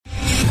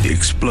The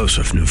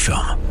explosive new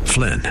film,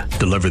 Flynn,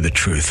 deliver the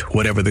truth,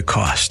 whatever the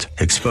cost,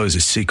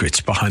 exposes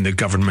secrets behind the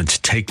government's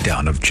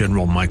takedown of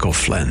General Michael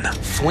Flynn.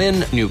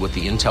 Flynn knew what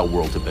the intel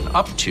world had been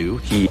up to.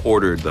 He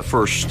ordered the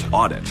first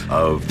audit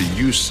of the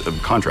use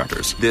of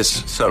contractors.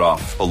 This set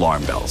off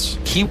alarm bells.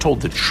 He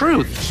told the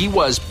truth. He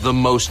was the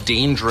most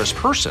dangerous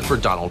person for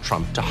Donald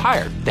Trump to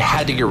hire. They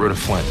had to get rid of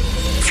Flynn.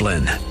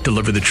 Flynn,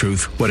 deliver the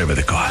truth, whatever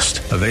the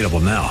cost. Available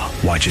now.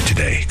 Watch it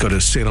today. Go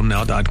to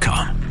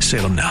salemnow.com.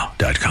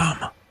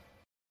 salemnow.com.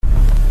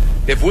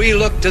 If we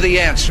look to the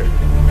answer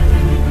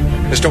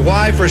as to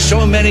why for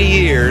so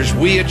many years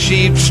we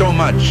achieved so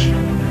much,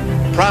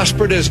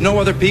 prospered as no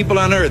other people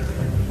on earth,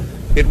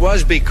 it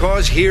was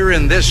because here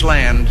in this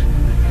land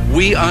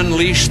we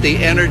unleashed the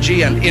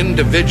energy and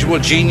individual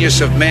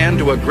genius of man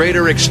to a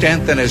greater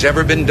extent than has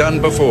ever been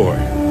done before.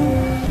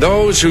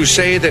 Those who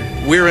say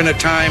that we're in a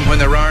time when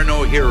there are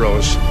no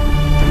heroes,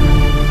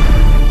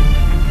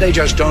 they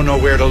just don't know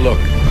where to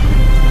look.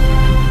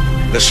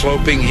 The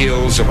sloping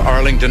hills of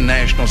Arlington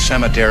National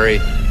Cemetery,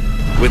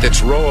 with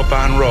its row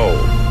upon row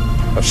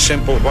of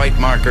simple white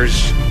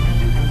markers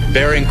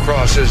bearing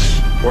crosses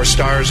or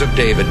stars of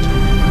David,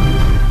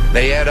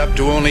 they add up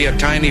to only a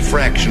tiny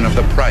fraction of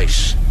the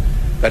price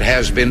that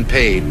has been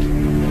paid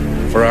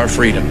for our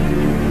freedom.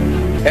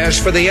 As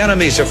for the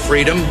enemies of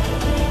freedom,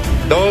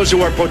 those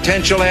who are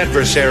potential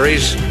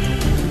adversaries,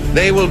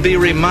 they will be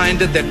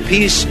reminded that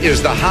peace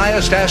is the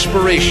highest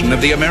aspiration of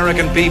the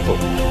American people.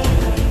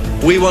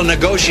 We will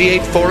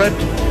negotiate for it,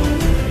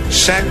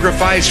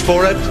 sacrifice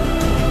for it.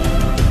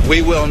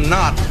 We will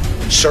not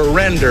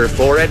surrender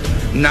for it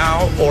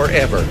now or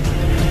ever.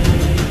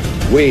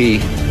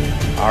 We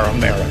are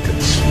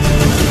Americans.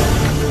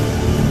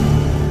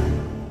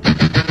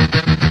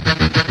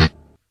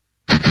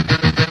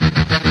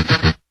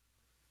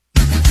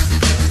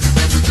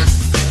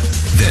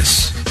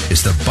 This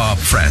is the Bob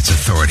Frantz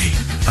Authority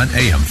on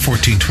AM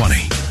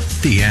 1420.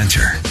 The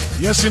Answer.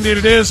 Yes, indeed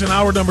it is, and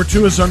hour number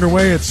 2 is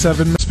underway at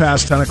 7 minutes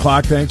past 10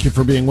 o'clock. Thank you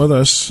for being with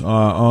us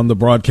on the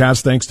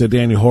broadcast. Thanks to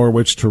Daniel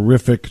Horowitz.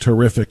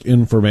 Terrific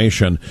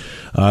information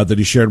that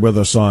he shared with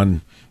us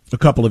on a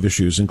couple of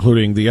issues,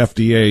 including the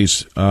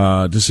FDA's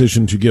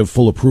decision to give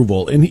full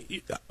approval. And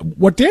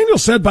what Daniel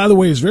said, by the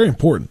way, is very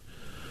important.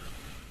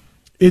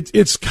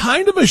 It's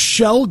kind of a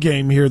shell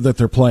game here that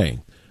they're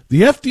playing.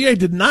 The FDA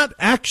did not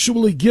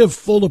actually give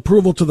full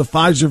approval to the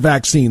Pfizer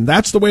vaccine.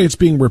 That's the way it's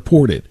being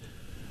reported.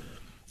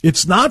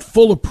 It's not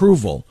full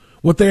approval.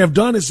 What they have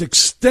done is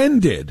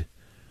extended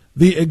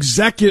the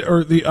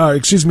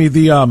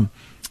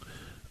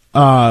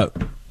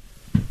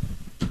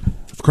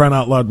crying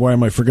out loud, why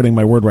am I forgetting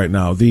my word right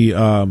now? The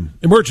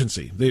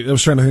emergency. I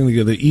was trying to think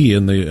of the E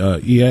in the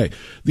EA.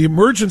 The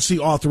emergency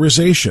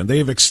authorization. They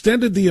have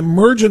extended the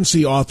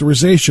emergency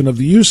authorization of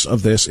the use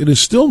of this. It is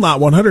still not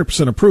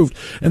 100% approved,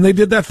 and they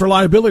did that for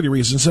liability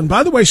reasons. And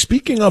by the way,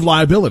 speaking of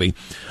liability,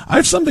 I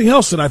have something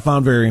else that I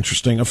found very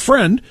interesting. A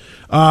friend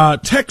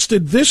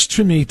texted this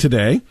to me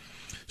today,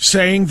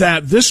 saying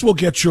that this will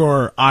get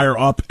your ire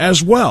up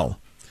as well.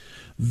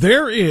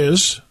 There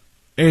is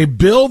a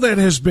bill that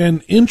has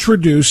been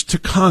introduced to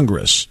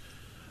Congress.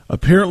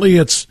 Apparently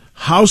it's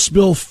House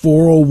Bill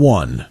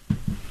 401.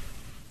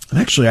 And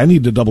actually, I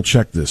need to double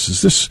check this.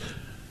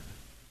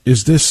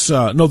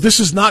 No, this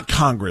is not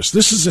Congress.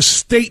 This is a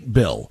state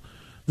bill.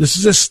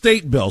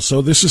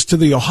 So this is to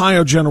the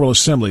Ohio General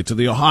Assembly, to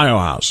the Ohio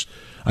House.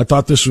 I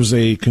thought this was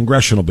a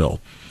congressional bill.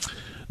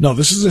 No,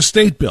 this is a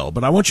state bill,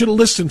 but I want you to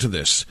listen to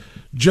this.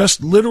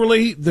 Just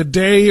literally the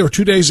day or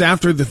 2 days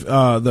after the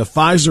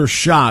Pfizer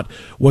shot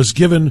was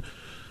given,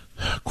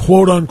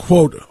 quote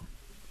unquote,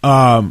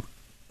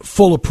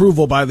 full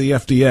approval by the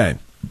FDA.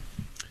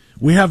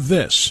 We have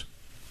this.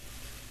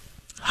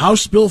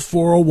 House Bill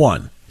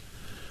 401.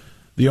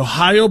 The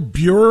Ohio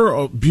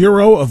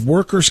Bureau of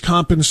Workers'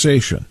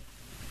 Compensation.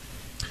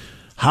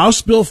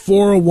 House Bill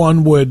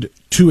 401 would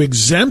to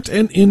exempt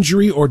an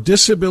injury or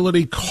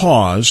disability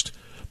caused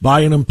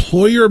by an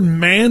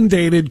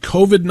employer-mandated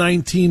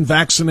COVID-19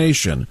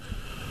 vaccination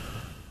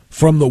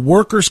from the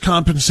workers'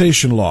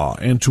 compensation law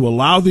and to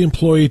allow the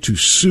employee to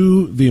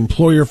sue the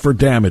employer for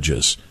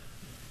damages.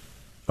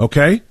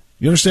 Okay?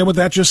 You understand what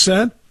that just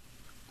said?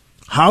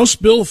 House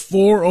Bill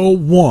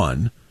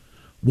 401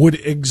 would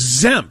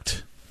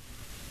exempt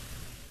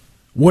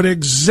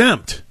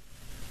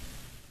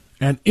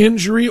an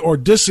injury or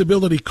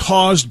disability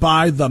caused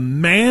by the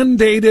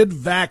mandated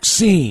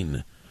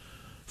vaccine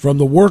from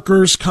the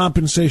workers'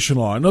 compensation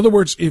law. In other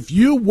words, if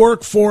you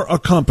work for a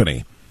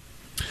company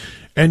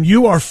and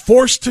you are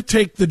forced to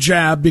take the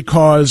jab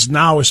because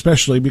now,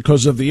 especially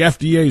because of the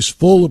FDA's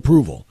full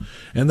approval,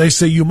 and they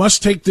say you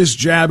must take this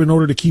jab in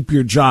order to keep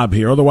your job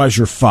here, otherwise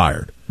you're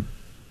fired,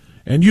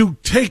 and you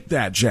take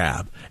that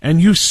jab and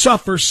you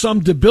suffer some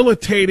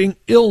debilitating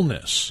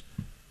illness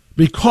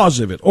because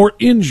of it, or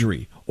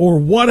injury, or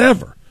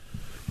whatever,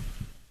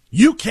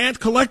 you can't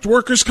collect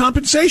workers'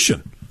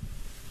 compensation.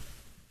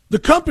 The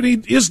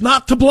company is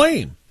not to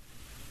blame.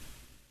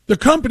 The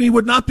company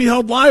would not be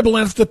held liable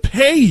and have to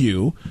pay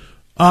you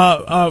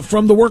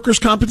from the workers'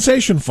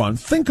 compensation fund.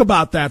 Think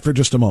about that for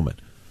just a moment.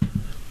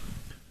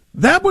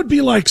 That would be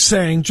like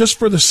saying, just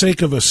for the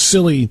sake of a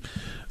silly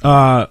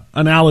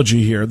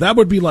analogy here, that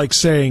would be like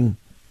saying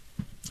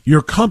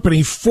your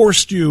company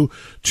forced you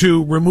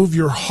to remove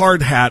your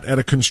hard hat at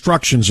a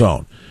construction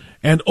zone.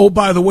 And, oh,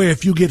 by the way,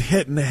 if you get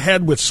hit in the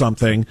head with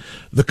something,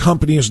 the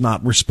company is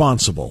not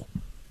responsible.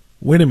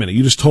 Wait a minute,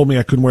 you just told me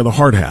I couldn't wear the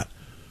hard hat.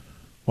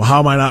 Well,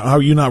 how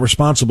are you not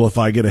responsible if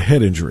I get a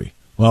head injury?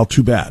 Well,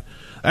 too bad.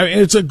 I mean,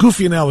 it's a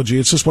goofy analogy.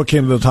 It's just what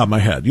came to the top of my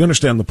head. You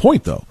understand the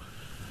point, though,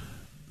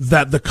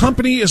 that the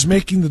company is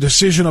making the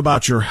decision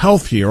about your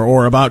health here,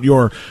 or about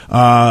your,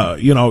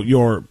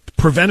 your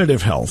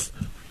preventative health,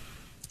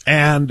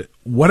 and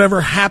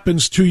whatever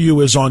happens to you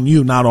is on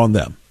you, not on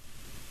them.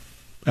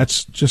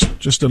 That's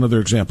just another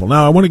example.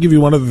 Now, I want to give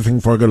you one other thing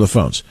before I go to the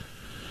phones.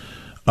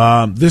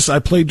 This I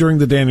played during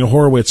the Daniel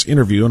Horowitz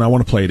interview, and I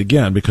want to play it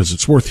again because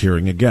it's worth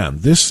hearing again.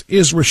 This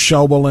is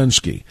Rochelle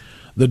Walensky,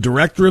 the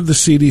director of the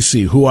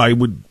CDC, who I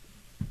would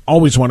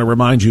always want to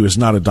remind you is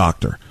not a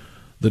doctor.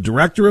 The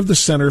director of the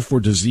Center for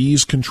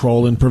Disease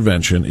Control and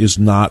Prevention is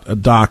not a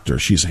doctor.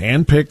 She's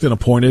handpicked and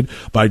appointed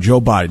by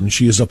Joe Biden.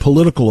 She is a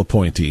political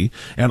appointee,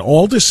 and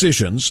all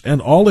decisions and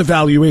all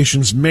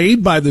evaluations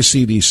made by the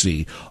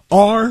CDC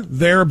are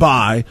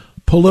thereby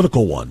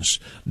political ones,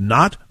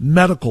 not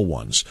medical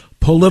ones,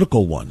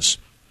 political ones.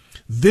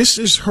 This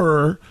is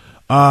her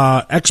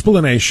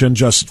explanation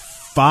just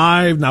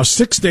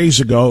 6 days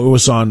ago. It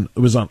was on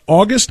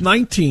August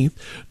 19th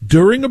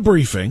during a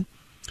briefing.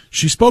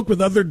 She spoke with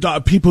other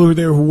people who were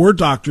there who were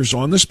doctors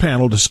on this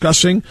panel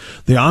discussing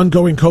the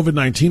ongoing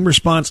COVID-19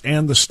 response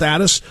and the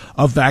status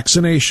of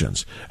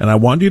vaccinations. And I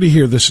want you to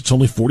hear this. It's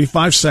only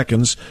 45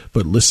 seconds,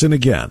 but listen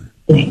again.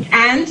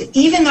 And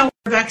even though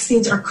our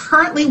vaccines are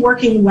currently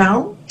working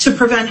well to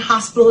prevent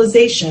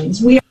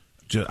hospitalizations,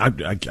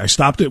 I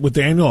stopped it with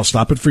Daniel. I'll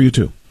stop it for you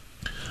too.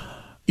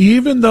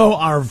 Even though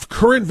our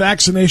current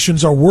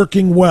vaccinations are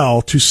working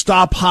well to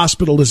stop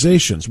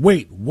hospitalizations.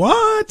 Wait,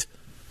 what?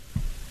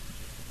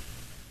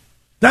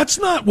 That's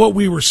not what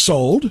we were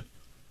sold.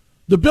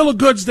 The bill of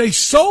goods they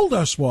sold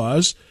us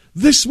was,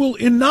 this will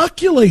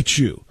inoculate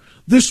you.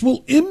 This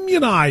will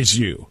immunize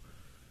you.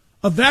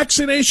 A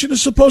vaccination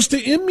is supposed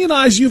to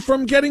immunize you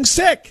from getting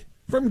sick,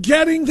 from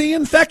getting the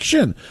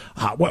infection.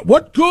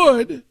 What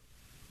good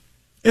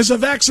is a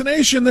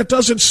vaccination that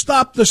doesn't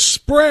stop the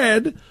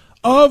spread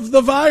of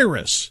the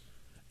virus,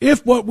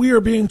 if what we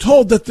are being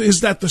told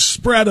is that the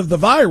spread of the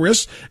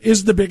virus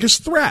is the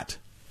biggest threat?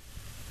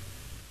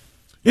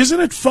 Isn't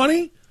it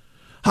funny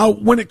how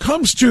when it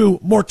comes to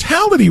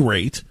mortality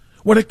rate,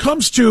 when it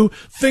comes to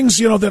things,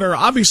 that are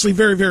obviously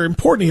very, very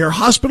important here,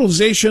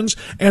 hospitalizations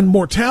and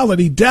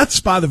mortality, deaths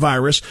by the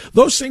virus,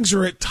 those things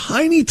are at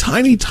tiny,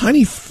 tiny,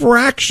 tiny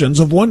fractions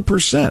of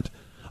 1%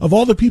 of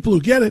all the people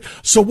who get it.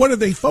 So what do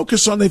they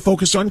focus on? They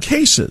focus on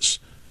cases.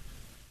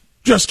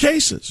 Just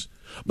cases.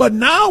 But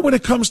now when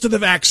it comes to the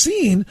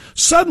vaccine,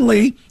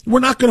 suddenly we're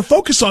not going to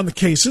focus on the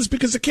cases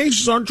because the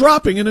cases aren't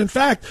dropping. And in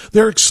fact,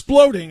 they're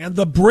exploding. And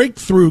the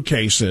breakthrough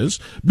cases,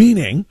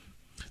 meaning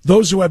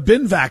those who have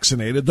been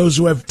vaccinated, those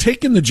who have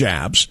taken the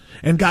jabs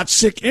and got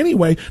sick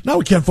anyway, now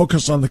we can't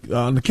focus on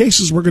the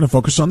cases. We're going to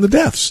focus on the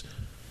deaths.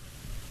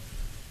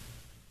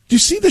 Do you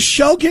see the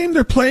shell game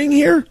they're playing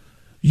here?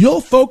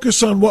 You'll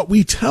focus on what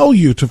we tell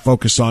you to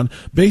focus on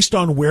based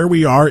on where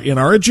we are in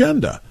our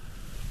agenda.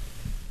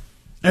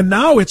 And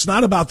now it's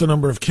not about the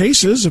number of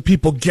cases of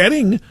people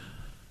getting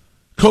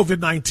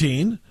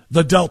COVID-19,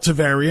 the Delta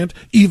variant,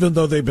 even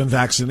though they've been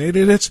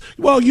vaccinated. It's,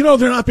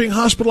 they're not being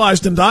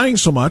hospitalized and dying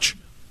so much.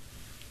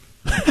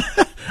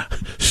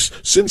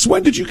 Since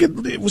when do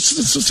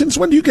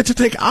you get to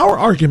take our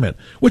argument,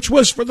 which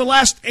was for the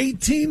last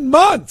 18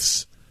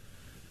 months,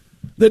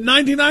 that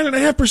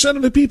 99.5%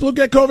 of the people who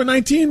get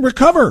COVID-19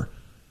 recover?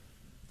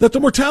 That the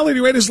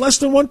mortality rate is less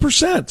than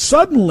 1%.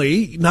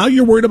 Suddenly, now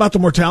you're worried about the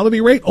mortality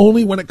rate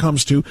only when it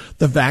comes to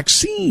the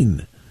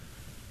vaccine.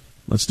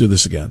 Let's do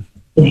this again.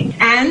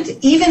 And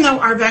even though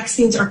our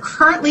vaccines are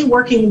currently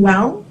working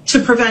well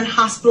to prevent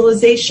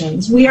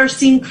hospitalizations, we are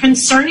seeing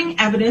concerning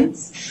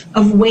evidence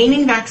of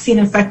waning vaccine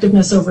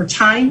effectiveness over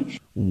time.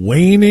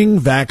 Waning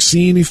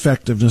vaccine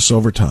effectiveness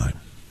over time.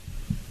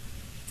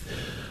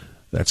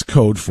 That's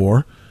code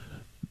for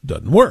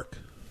doesn't work.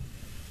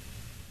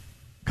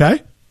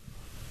 Okay?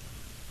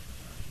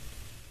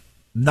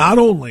 Not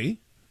only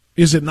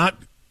is it not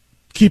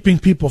keeping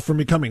people from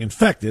becoming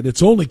infected,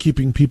 it's only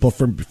keeping people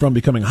from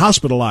becoming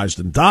hospitalized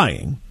and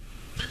dying.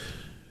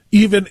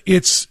 Even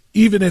its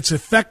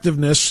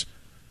effectiveness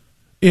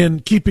in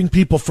keeping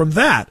people from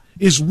that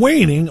is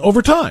waning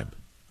over time.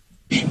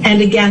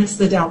 And against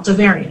the Delta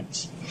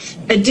variant.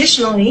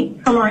 Additionally,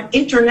 from our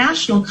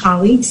international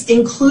colleagues,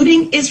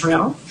 including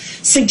Israel,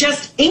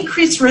 suggest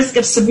increased risk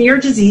of severe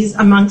disease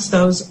amongst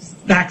those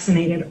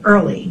vaccinated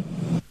early.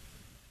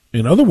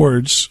 In other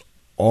words,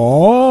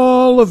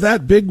 all of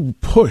that big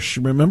push,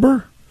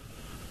 remember?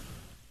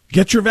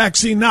 Get your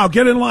vaccine now.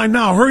 Get in line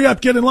now. Hurry up,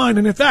 get in line.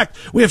 And in fact,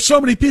 we have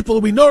so many people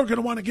that we know are going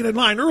to want to get in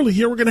line early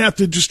here. We're going to have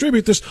to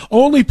distribute this.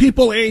 Only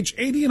people age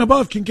 80 and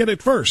above can get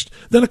it first.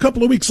 Then a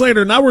couple of weeks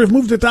later, now we've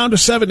moved it down to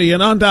 70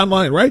 and on down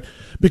line, right?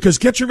 Because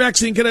get your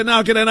vaccine, get it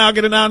now, get it now,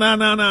 get it now,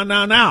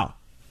 now.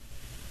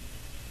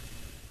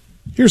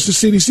 Here's the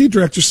CDC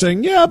director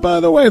saying, yeah,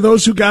 by the way,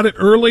 those who got it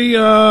early,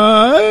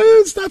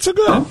 it's not so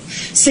good.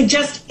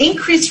 Suggest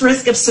increased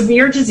risk of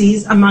severe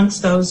disease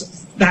amongst those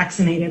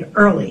vaccinated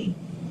early.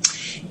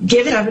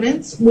 Given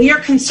evidence, we are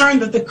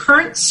concerned that the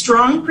current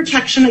strong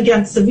protection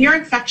against severe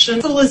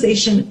infection,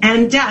 hospitalization,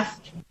 and death.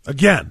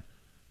 Again,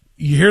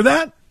 you hear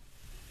that?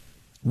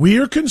 We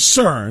are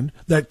concerned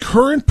that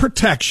current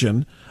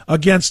protection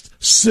against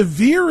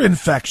severe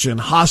infection,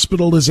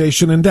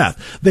 hospitalization, and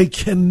death. They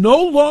can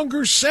no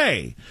longer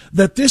say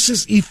that this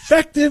is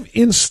effective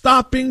in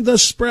stopping the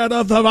spread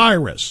of the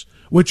virus,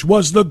 which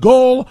was the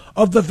goal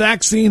of the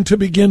vaccine to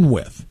begin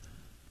with,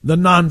 the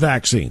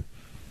non-vaccine.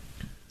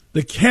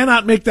 They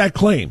cannot make that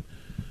claim,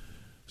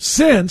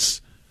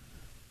 since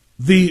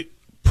the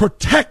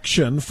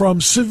protection from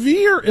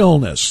severe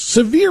illness,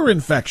 severe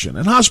infection,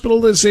 and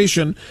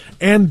hospitalization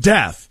and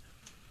death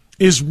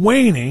is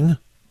waning.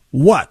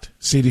 What,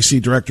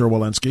 CDC Director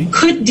Walensky?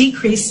 Could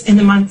decrease in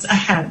the months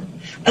ahead,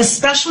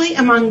 especially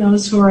among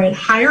those who are at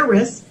higher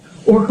risk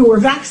or who were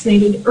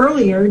vaccinated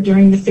earlier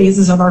during the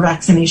phases of our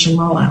vaccination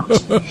rollout.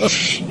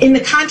 In the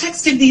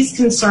context of these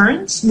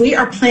concerns, we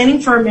are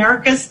planning for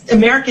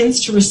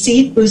Americans to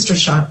receive booster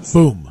shots.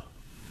 Boom.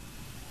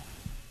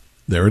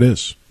 There it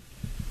is.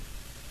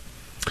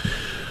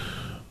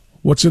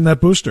 What's in that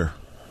booster?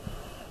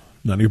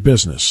 None of your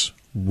business.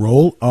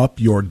 Roll up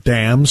your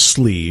damn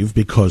sleeve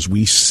because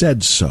we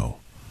said so.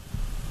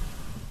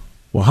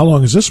 Well, how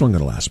long is this one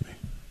going to last me?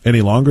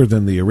 Any longer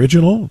than the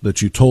original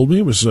that you told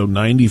me was so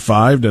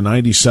 95 to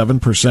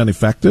 97%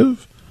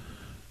 effective?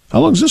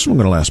 How long is this one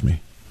going to last me?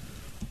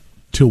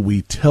 Till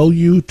we tell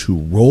you to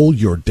roll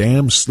your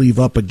damn sleeve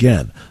up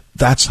again.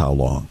 That's how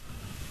long.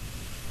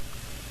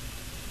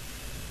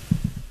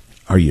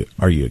 Are you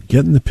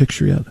getting the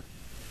picture yet?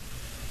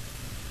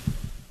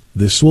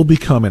 This will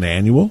become an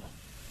annual,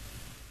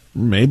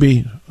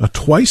 maybe a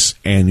twice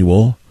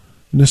annual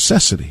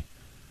necessity.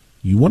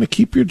 You want to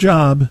keep your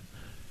job,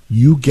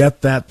 you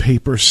get that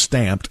paper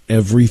stamped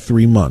every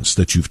 3 months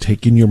that you've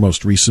taken your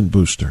most recent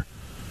booster.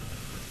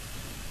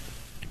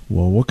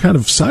 Well, what kind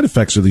of side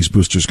effects are these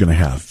boosters going to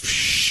have?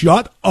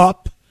 Shut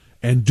up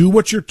and do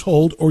what you're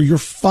told or you're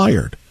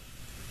fired.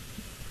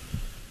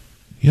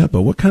 Yeah,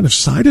 but what kind of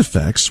side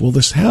effects will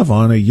this have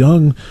on a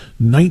young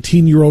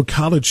 19-year-old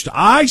college?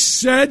 I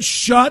said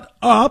shut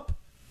up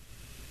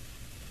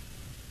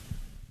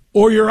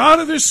or you're out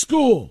of this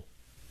school.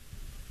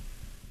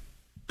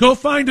 Go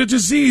find a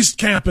diseased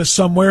campus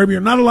somewhere, but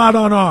you're not allowed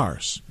on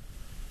ours.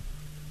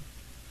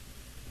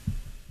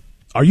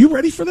 Are you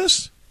ready for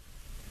this?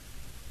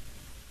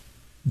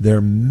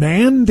 They're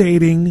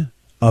mandating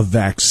a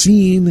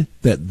vaccine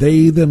that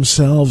they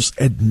themselves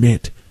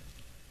admit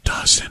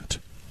doesn't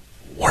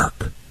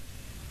work.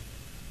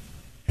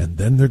 And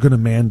then they're going to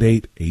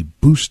mandate a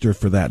booster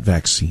for that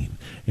vaccine,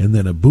 and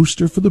then a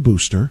booster for the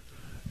booster,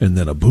 and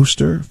then a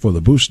booster for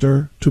the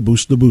booster to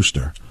boost the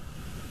booster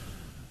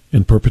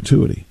in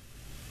perpetuity.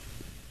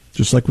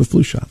 Just like with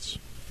flu shots.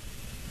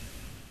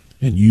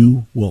 And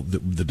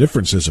the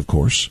difference is, of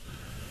course,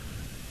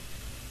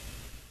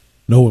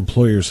 no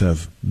employers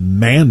have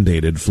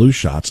mandated flu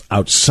shots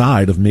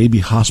outside of maybe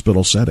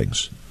hospital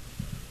settings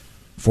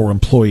for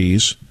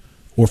employees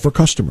or for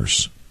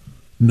customers.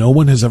 No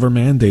one has ever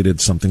mandated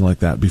something like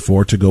that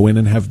before to go in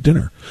and have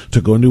dinner, to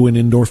go into an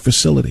indoor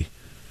facility.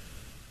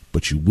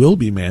 But you will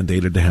be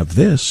mandated to have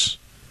this.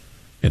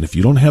 And if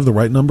you don't have the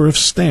right number of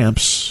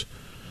stamps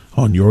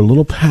on your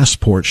little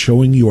passport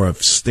showing you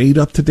have stayed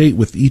up to date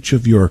with each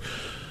of your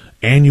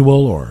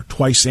annual or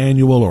twice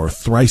annual or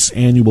thrice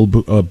annual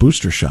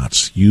booster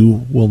shots,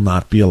 you will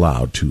not be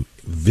allowed to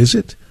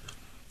visit,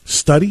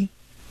 study,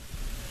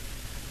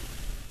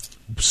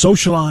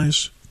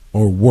 socialize,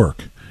 or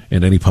work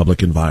in any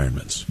public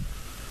environments.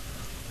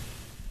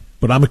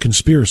 But I'm a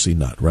conspiracy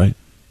nut, right?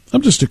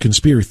 I'm just a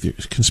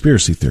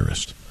conspiracy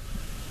theorist.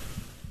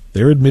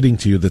 They're admitting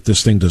to you that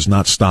this thing does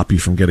not stop you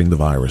from getting the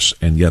virus,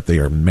 and yet they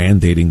are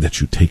mandating that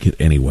you take it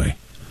anyway.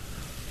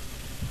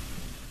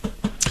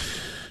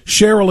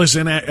 Cheryl is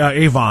in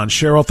Avon.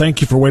 Cheryl, thank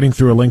you for waiting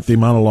through a lengthy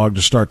monologue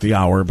to start the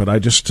hour, but I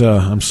just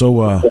I'm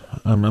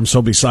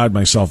so beside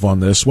myself on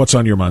this. What's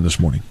on your mind this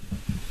morning?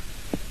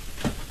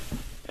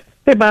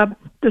 Hey, Bob.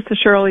 This is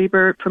Cheryl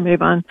Ebert from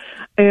Avon,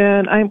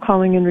 and I'm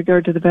calling in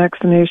regard to the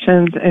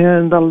vaccinations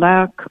and the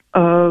lack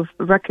of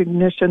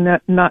recognition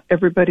that not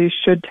everybody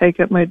should take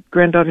it. My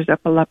granddaughter's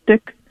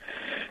epileptic,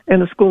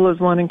 and the school is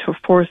wanting to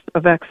force a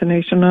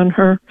vaccination on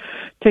her.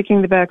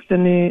 Taking the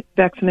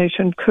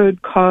vaccination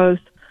could cause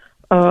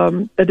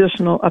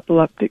additional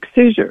epileptic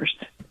seizures,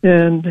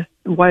 and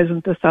why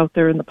isn't this out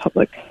there in the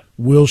public?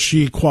 Will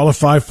she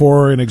qualify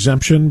for an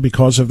exemption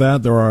because of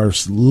that? There are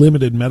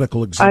limited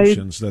medical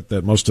exemptions that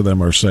most of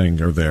them are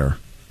saying are there.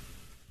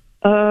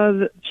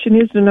 She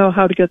needs to know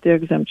how to get the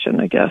exemption,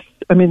 I guess.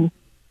 I mean,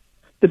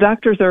 the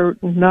doctors are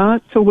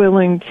not so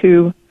willing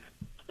to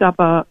step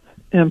up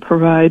and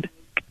provide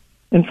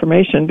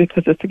information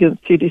because it's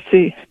against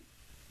CDC.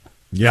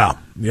 Yeah,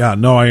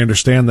 no, I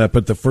understand that,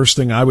 but the first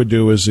thing I would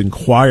do is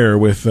inquire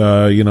with,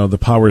 the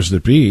powers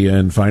that be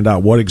and find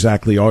out what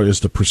exactly is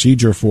the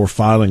procedure for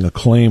filing a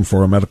claim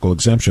for a medical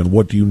exemption.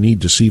 What do you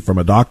need to see from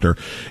a doctor?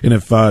 And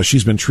if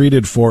she's been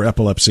treated for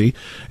epilepsy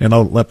and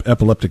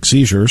epileptic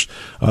seizures,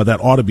 that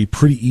ought to be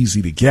pretty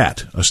easy to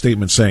get. A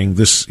statement saying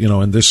this,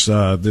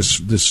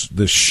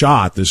 this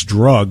shot, this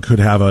drug could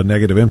have a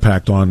negative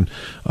impact on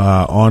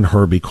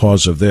her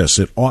because of this.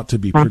 It ought to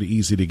be pretty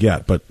easy to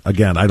get, but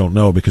again, I don't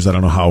know because I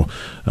don't know how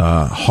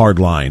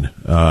hardline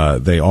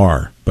they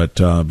are, but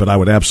I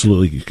would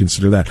absolutely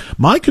consider that.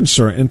 My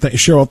concern, and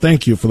Cheryl,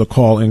 thank you for the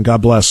call, and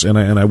God bless, and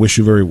I wish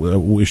you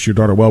wish your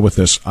daughter well with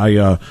this.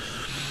 My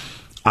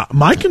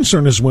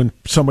concern is when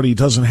somebody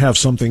doesn't have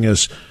something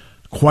as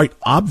quite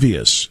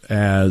obvious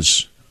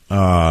as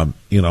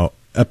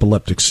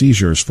epileptic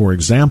seizures, for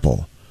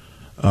example,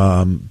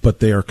 but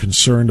they are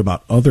concerned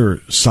about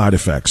other side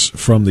effects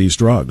from these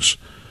drugs,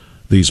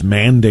 these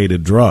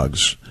mandated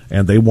drugs,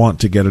 and they want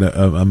to get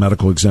a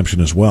medical exemption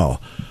as well.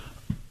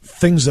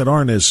 Things that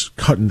aren't as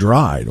cut and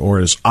dried or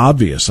as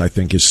obvious, I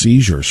think, as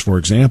seizures, for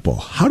example.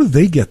 How do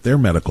they get their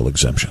medical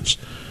exemptions?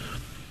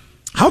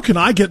 How can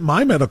I get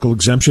my medical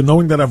exemption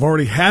knowing that I've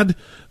already had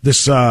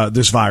this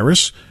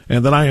virus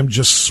and that I am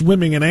just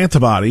swimming in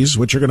antibodies,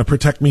 which are going to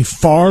protect me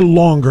far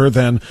longer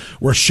than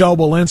Rochelle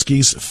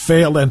Walensky's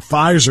failed and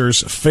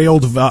Pfizer's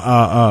failed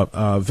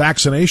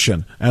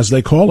vaccination, as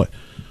they call it?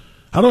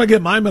 How do I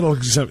get my medical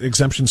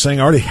exemption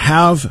saying I already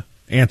have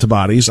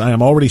antibodies? I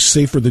am already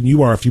safer than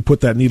you are if you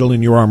put that needle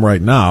in your arm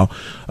right now.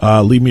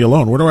 Leave me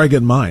alone. Where do I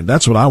get mine?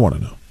 That's what I want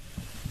to know.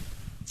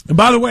 And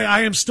by the way,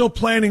 I am still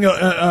planning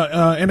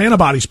an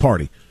antibodies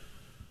party.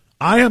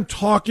 I am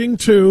talking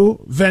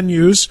to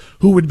venues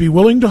who would be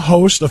willing to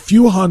host a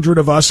few hundred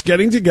of us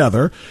getting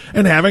together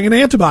and having an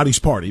antibodies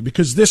party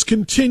because this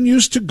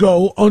continues to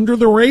go under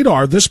the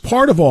radar, this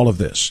part of all of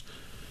this.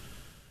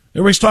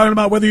 Everybody's talking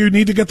about whether you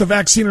need to get the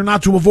vaccine or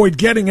not to avoid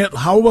getting it.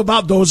 How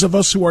about those of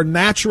us who are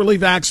naturally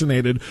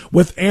vaccinated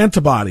with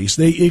antibodies?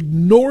 They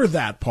ignore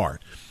that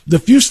part. The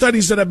few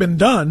studies that have been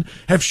done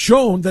have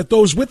shown that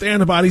those with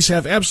antibodies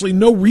have absolutely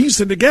no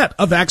reason to get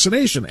a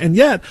vaccination. And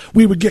yet,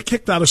 we would get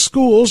kicked out of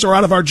schools or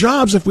out of our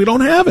jobs if we don't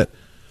have it.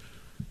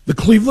 The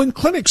Cleveland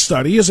Clinic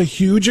study is a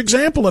huge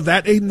example of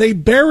that, and they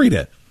buried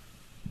it.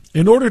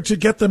 In order to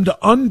get them to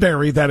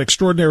unbury that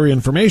extraordinary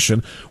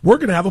information, we're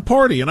going to have a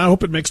party, and I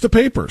hope it makes the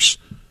papers.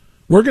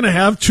 We're going to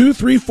have 200,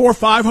 300, 400,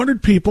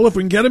 500 people if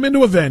we can get them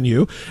into a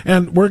venue,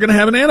 and we're going to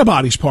have an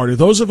antibodies party.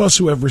 Those of us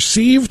who have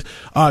received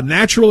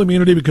natural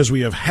immunity because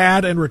we have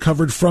had and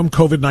recovered from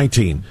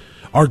COVID-19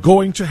 are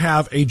going to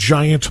have a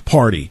giant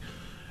party.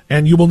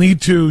 And you will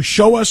need to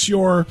show us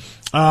your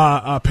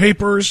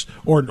papers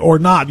or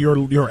not,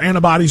 your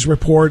antibodies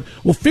report.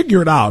 We'll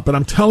figure it out, but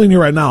I'm telling you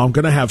right now, I'm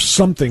going to have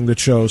something that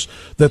shows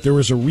that there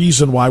is a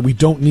reason why we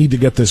don't need to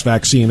get this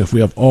vaccine if we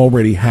have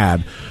already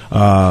had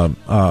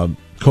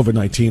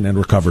COVID-19 and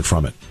recovered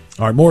from it.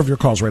 All right, more of your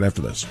calls right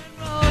after this.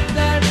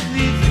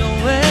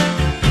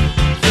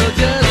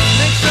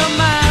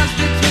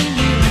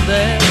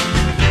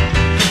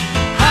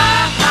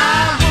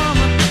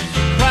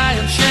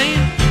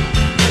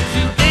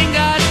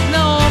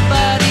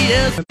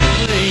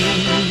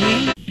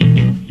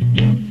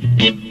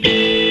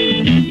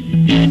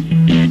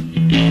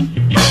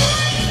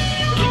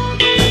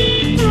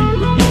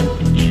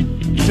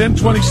 It's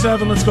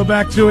 10:27. Let's go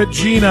back to it.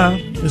 Gina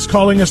is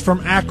calling us from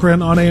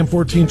Akron on AM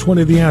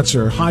 1420 The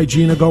Answer. Hi,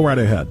 Gina. Go right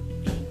ahead.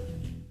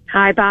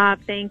 Hi, Bob.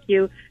 Thank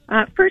you.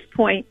 First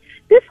point,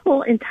 this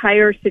whole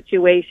entire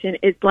situation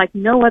is like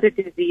no other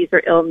disease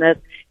or illness.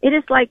 It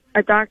is like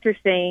a doctor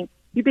saying,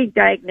 you've been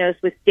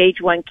diagnosed with stage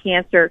 1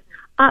 cancer,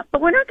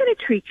 but we're not going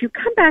to treat you.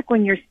 Come back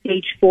when you're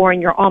stage 4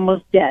 and you're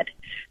almost dead.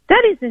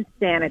 That is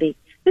insanity.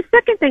 The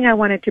second thing I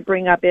wanted to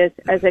bring up is,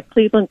 as a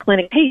Cleveland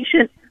Clinic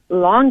patient,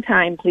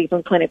 longtime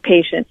Cleveland Clinic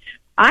patient,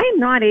 I am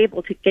not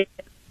able to get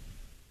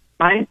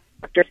my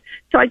doctors.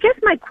 So I guess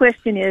my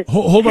question is...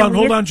 Hold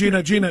on,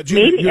 Gina,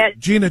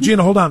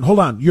 hold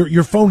on.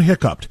 Your phone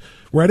hiccuped.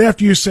 Right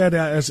after you said,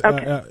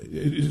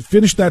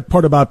 finish that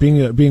part about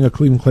being a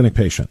Cleveland Clinic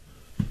patient.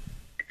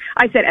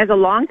 I said, as a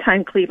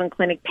longtime Cleveland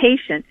Clinic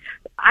patient,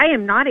 I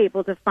am not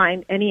able to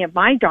find any of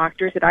my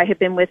doctors that I have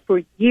been with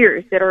for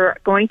years that are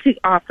going to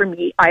offer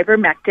me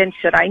ivermectin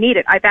should I need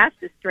it. I've asked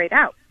this straight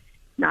out.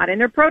 Not in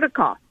their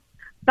protocol.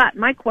 But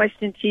my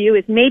question to you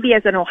is, maybe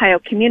as an Ohio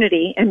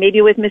community, and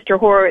maybe with Mr.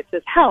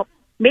 Horowitz's help,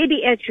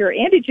 maybe at your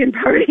antigen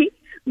party,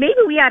 maybe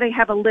we ought to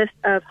have a list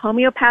of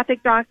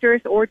homeopathic doctors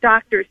or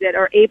doctors that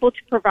are able to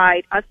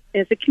provide us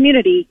as a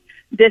community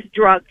this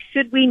drug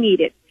should we need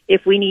it.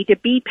 If we need to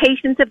be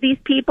patients of these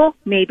people,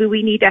 maybe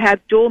we need to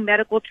have dual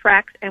medical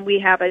tracks and we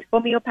have a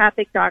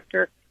homeopathic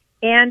doctor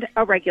and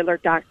a regular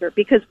doctor,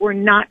 because we're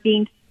not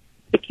being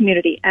the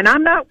community. And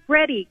I'm not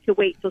ready to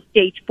wait till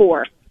stage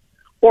 4.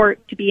 or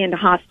to be in the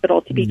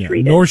hospital to be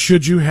treated. Nor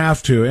should you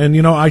have to.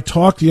 And, I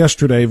talked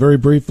yesterday very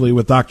briefly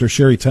with Dr.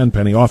 Sherry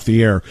Tenpenny off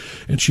the air,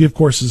 and she, of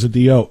course, is a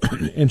DO,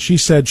 and she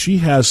said she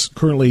has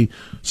currently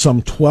some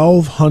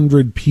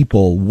 1,200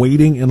 people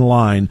waiting in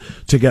line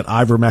to get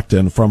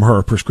ivermectin from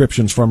her,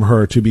 prescriptions from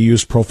her to be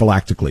used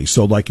prophylactically.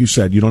 So, like you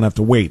said, you don't have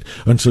to wait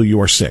until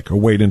you are sick, or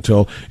wait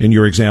until, in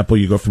your example,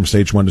 you go from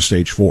stage 1 to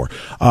stage 4.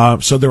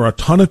 So there are a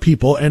ton of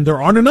people, and there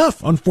aren't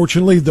enough.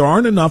 Unfortunately, there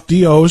aren't enough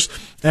DOs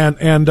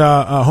and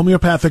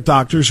homeopathic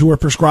doctors who are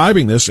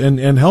prescribing this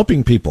and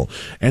helping people.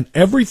 And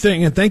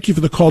everything, and thank you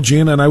for the call,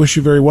 Gina, and I wish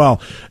you very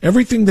well.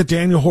 Everything that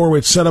Daniel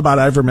Horowitz said about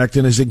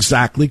ivermectin is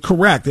exactly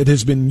correct. It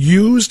has been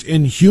used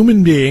in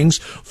human beings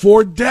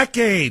for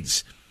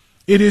decades.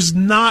 It is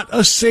not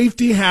a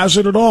safety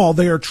hazard at all.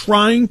 They are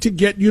trying to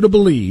get you to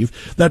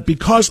believe that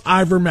because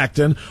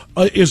ivermectin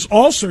is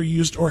also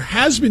used or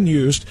has been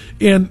used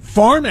in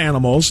farm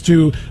animals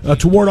to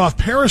ward off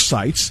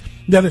parasites,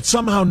 that it's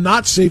somehow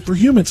not safe for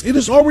humans. It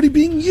is already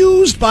being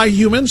used by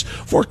humans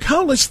for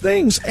countless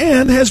things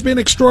and has been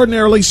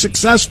extraordinarily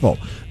successful.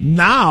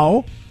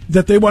 Now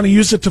that they want to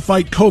use it to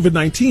fight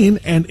COVID-19,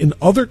 and in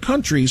other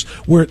countries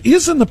where it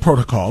is in the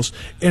protocols,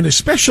 and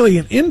especially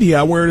in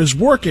India where it is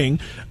working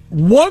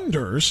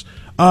wonders,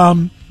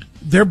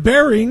 they're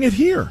burying it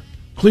here.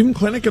 Cleveland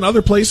Clinic and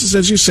other places,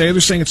 as you say,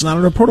 they're saying it's not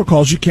in the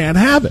protocols, you can't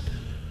have it.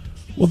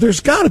 Well,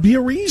 there's got to be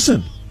a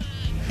reason.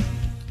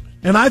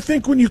 And I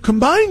think when you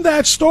combine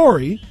that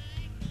story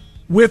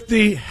with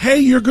the, hey,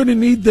 you're going to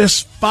need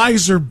this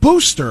Pfizer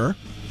booster,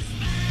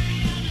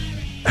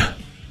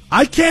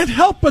 I can't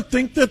help but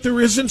think that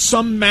there isn't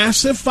some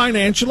massive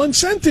financial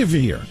incentive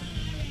here.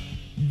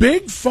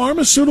 Big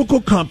pharmaceutical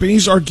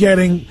companies are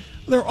getting,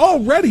 they're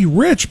already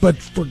rich, but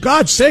for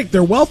God's sake,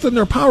 their wealth and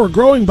their power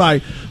growing by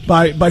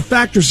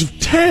factors of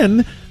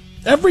 10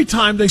 every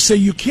time they say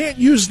you can't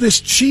use this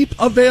cheap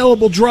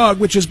available drug,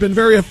 which has been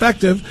very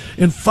effective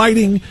in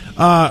fighting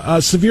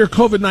severe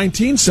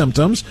COVID-19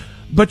 symptoms,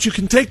 but you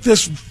can take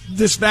this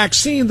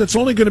vaccine that's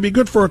only going to be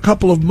good for a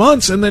couple of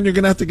months, and then you're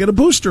going to have to get a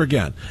booster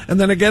again, and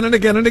then again and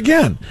again and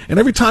again. And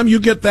every time you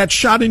get that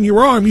shot in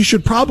your arm, you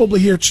should probably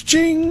hear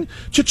cha-ching,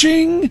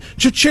 cha-ching,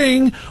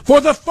 cha-ching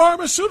for the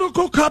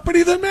pharmaceutical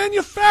company that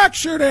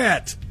manufactured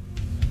it.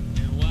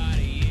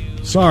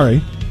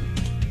 Sorry.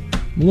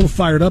 I'm a little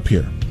fired up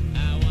here.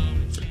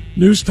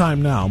 News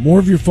time now. More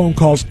of your phone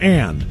calls,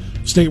 and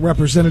State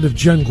Representative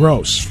Jenn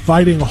Gross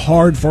fighting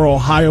hard for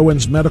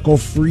Ohioans' medical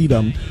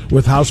freedom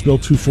with House Bill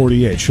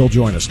 248. She'll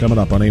join us coming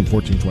up on AM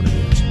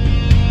 1420.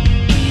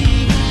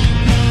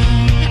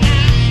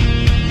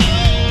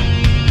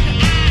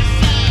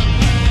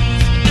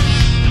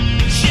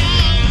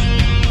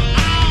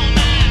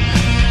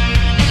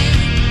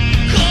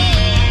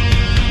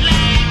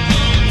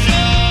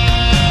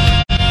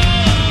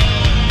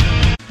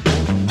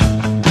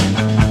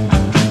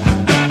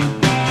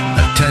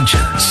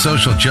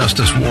 Social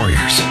justice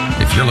warriors.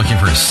 If you're looking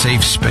for a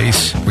safe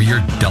space where your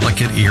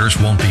delicate ears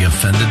won't be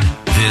offended,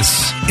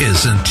 this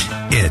isn't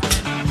it.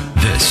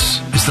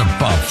 This is the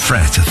Bob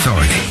Frantz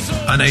Authority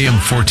on AM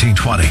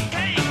 1420.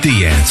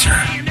 The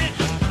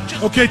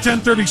Answer. Okay,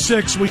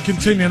 1036. We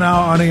continue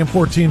now on AM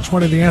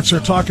 1420. The Answer,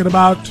 talking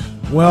about,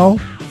 well,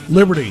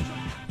 liberty.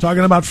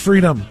 Talking about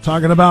freedom,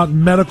 talking about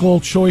medical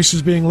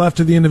choices being left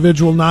to the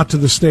individual, not to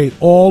the state.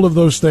 All of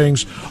those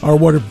things are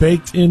what are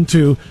baked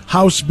into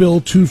House Bill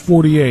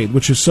 248,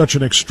 which is such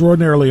an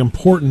extraordinarily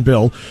important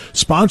bill,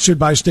 sponsored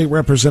by State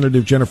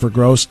Representative Jennifer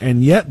Gross,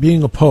 and yet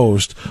being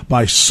opposed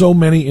by so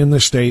many in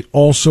the state,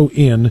 also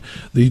in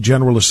the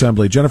General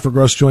Assembly. Jennifer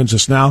Gross joins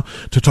us now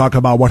to talk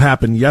about what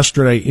happened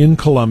yesterday in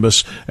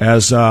Columbus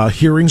as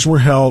hearings were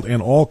held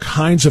and all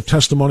kinds of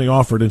testimony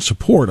offered in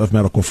support of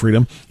medical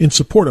freedom, in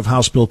support of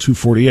House Bill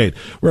 248.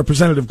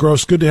 Representative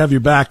Gross, good to have you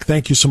back.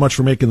 Thank you so much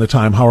for making the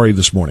time. How are you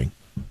this morning?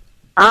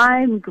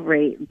 I'm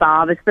great,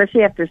 Bob,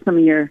 especially after some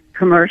of your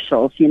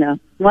commercials.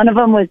 One of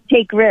them was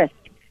take risk.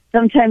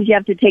 Sometimes you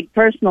have to take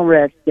personal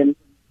risk, and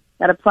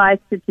that applies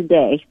to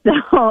today.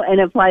 And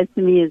applies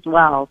to me as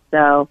well.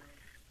 So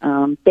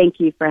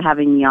thank you for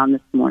having me on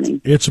this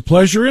morning. It's a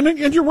pleasure,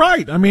 and you're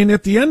right. I mean,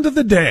 at the end of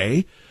the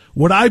day,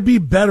 would I be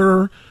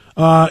better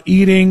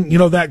eating,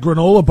 that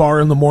granola bar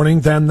in the morning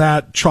than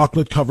that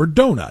chocolate-covered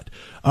donut?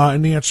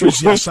 And the answer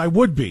is yes, I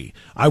would be.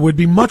 I would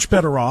be much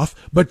better off,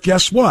 but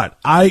guess what?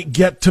 I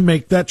get to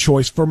make that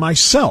choice for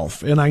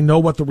myself, and I know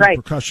what the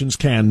repercussions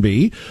can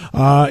be.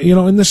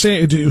 In the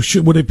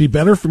same, would it be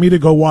better for me to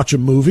go watch a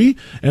movie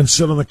and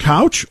sit on the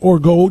couch or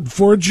go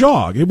for a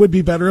jog? It would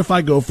be better if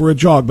I go for a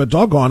jog, but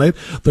doggone it,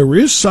 there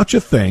is such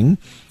a thing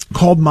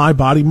called My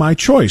Body, My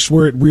Choice,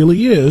 where it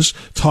really is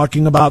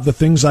talking about the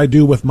things I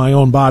do with my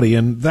own body.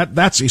 And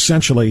that's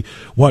essentially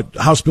what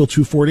House Bill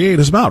 248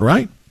 is about,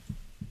 right?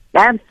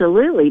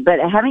 Absolutely. But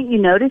haven't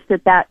you noticed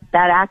that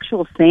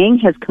actual thing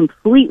has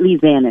completely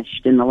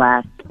vanished in the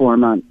last 4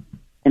 months,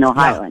 in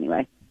Ohio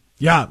anyway?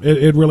 Yeah,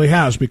 it really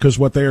has, because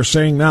what they are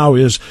saying now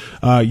is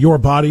your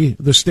body,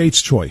 the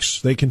state's choice.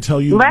 They can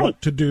tell you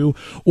what to do,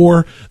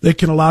 or they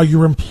can allow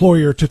your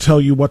employer to tell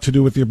you what to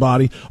do with your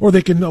body, or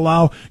they can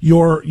allow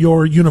your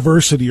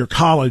university, your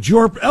college,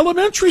 your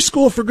elementary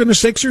school, for goodness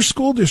sakes, your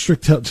school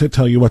district to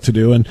tell you what to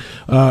do. And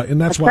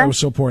that's why it was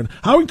so important.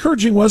 How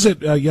encouraging was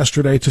it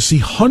yesterday to see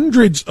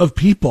hundreds of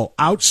people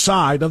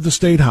outside of the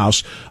State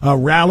House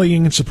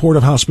rallying in support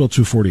of House Bill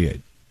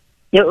 248?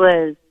 It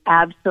was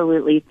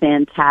absolutely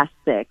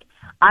fantastic.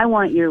 I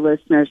want your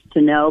listeners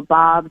to know,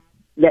 Bob,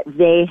 that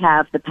they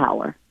have the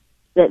power,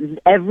 that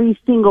every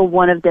single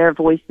one of their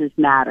voices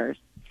matters.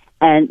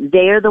 And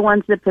they are the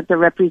ones that put the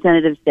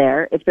representatives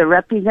there. If the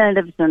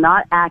representatives are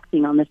not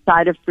acting on the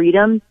side of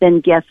freedom, then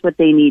guess what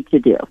they need to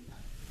do?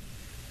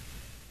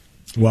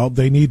 Well,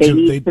 they need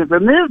to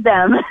remove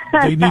them.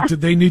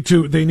 they need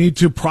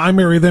to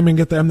primary them and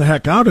get them the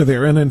heck out of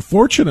there. And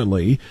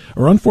unfortunately,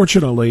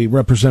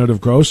 Representative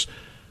Gross,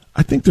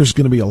 I think there's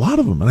going to be a lot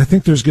of them, and I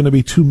think there's going to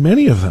be too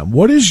many of them.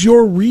 What is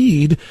your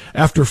read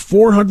after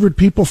 400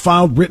 people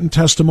filed written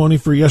testimony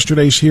for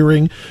yesterday's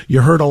hearing?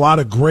 You heard a lot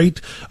of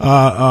great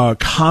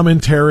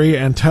commentary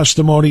and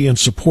testimony in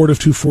support of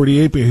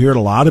 248, but you heard a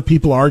lot of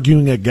people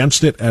arguing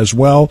against it as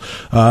well,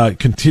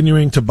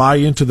 continuing to buy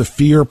into the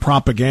fear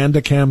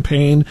propaganda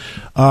campaign.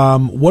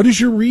 What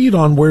is your read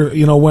on where,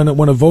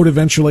 when a vote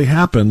eventually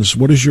happens,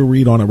 what is your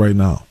read on it right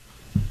now?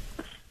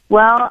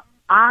 Well,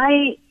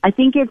 I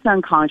think it's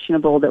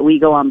unconscionable that we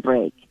go on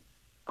break,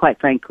 quite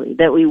frankly,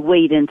 that we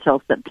wait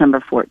until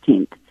September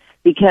 14th.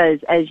 Because,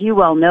 as you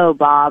well know,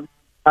 Bob,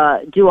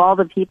 do all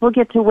the people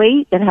get to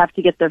wait that have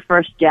to get their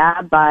first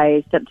jab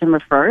by September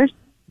 1st?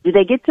 Do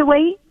they get to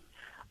wait?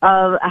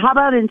 How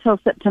about until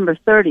September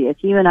 30th?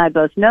 You and I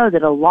both know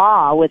that a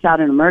law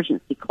without an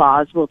emergency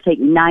clause will take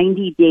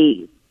 90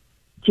 days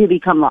to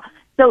become law.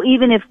 So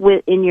even if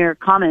in your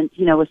comments,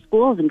 with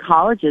schools and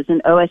colleges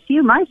and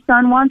OSU, my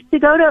son wants to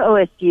go to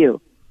OSU.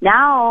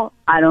 Now,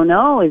 I don't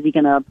know, is he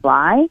going to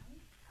apply?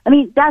 I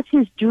mean, that's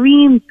his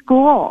dream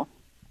school.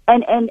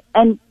 And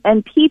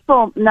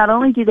people, not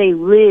only do they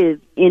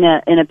live in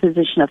a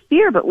position of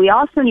fear, but we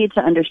also need to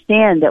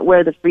understand that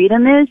where the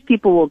freedom is,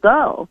 people will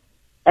go.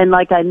 And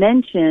like I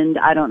mentioned,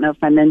 I don't know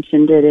if I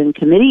mentioned it in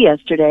committee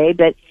yesterday,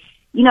 but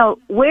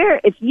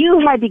if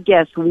you had to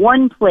guess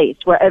one place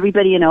where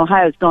everybody in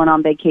Ohio is going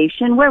on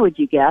vacation, where would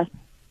you guess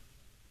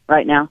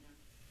right now?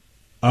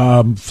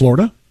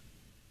 Florida?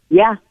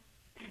 Yeah,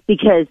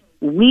 because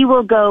we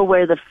will go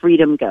where the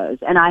freedom goes.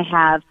 And I'm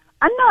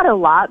not a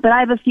lot, but I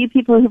have a few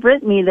people who've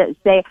written me that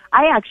say,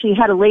 I actually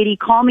had a lady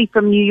call me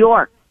from New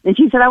York. And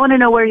she said, I want to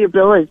know where your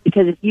bill is,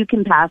 because if you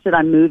can pass it,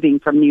 I'm moving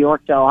from New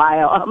York to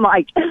Ohio. I'm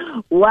like,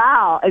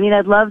 wow. I mean,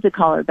 I'd love to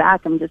call her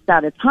back. I'm just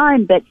out of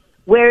time. But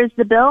where's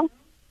the bill?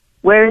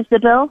 Where is the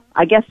bill?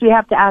 I guess we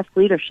have to ask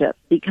leadership,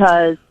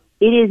 because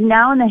it is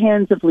now in the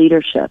hands of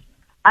leadership.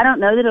 I don't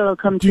know that it'll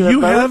come to a vote.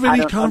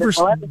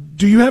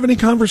 Do you have any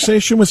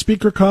conversation with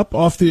Speaker Cupp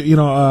off the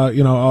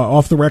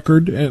off the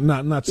record? And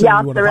not saying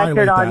you want to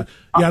violate that.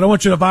 I don't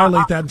want you to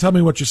violate that and tell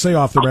me what you say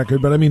off the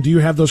record. But I mean, do you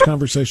have those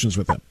conversations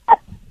with him?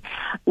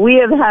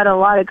 We have had a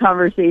lot of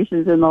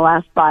conversations in the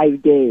last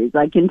 5 days.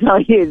 I can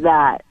tell you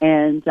that,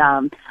 and I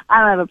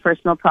don't have a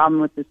personal problem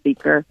with the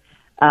speaker.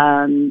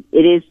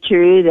 It is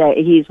true that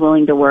he's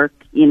willing to work,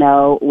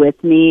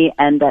 with me,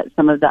 and that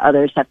some of the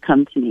others have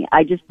come to me.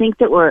 I just think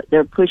that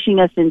they're pushing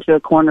us into a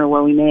corner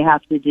where we may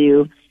have to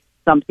do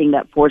something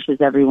that forces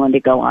everyone to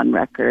go on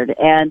record.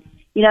 And,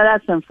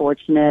 that's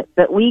unfortunate,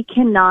 but we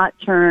can't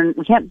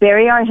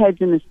bury our heads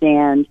in the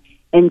sand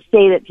and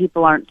say that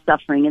people aren't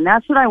suffering. And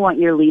that's what I want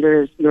your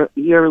leaders,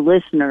 your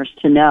listeners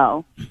to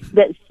know,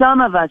 that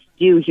some of us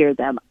do hear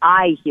them.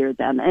 I hear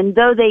them. And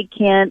though they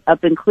can't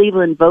up in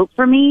Cleveland vote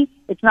for me,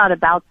 it's not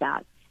about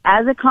that.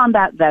 As a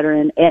combat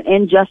veteran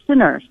and just a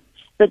nurse,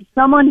 but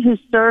someone who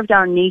served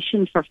our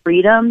nation for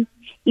freedom,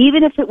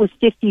 even if it was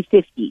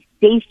 50-50,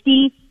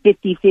 safety,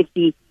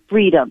 50-50,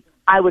 freedom,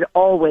 I would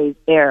always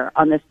err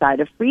on the side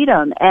of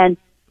freedom. And,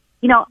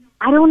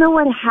 I don't know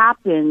what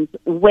happens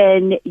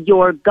when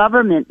your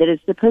government, that is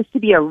supposed to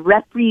be a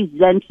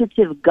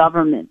representative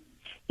government,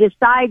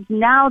 decides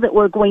now that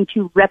we're going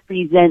to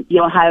represent the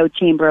Ohio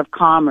Chamber of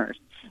Commerce.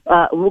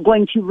 We're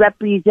going to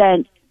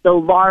represent the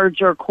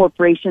larger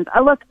corporations.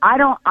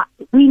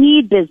 We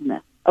need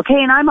business. Okay.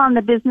 And I'm on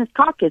the business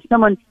caucus.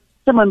 Someone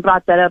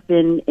brought that up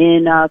in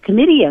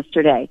committee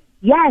yesterday.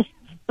 Yes.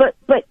 But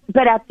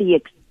at the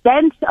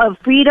expense of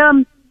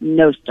freedom?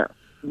 No, sir.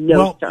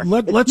 No, sir.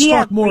 Let's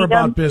talk more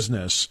about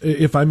business,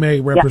 if I may,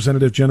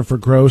 Representative Jennifer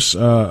Gross,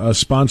 a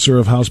sponsor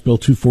of House Bill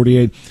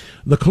 248.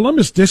 The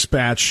Columbus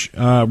Dispatch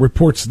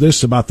reports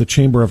this about the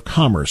Chamber of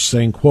Commerce,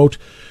 saying, quote,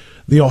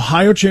 the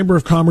Ohio Chamber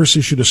of Commerce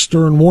issued a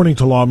stern warning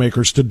to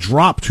lawmakers to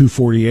drop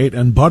 248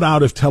 and butt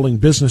out of telling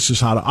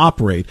businesses how to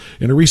operate.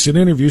 In a recent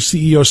interview,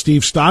 CEO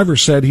Steve Stiver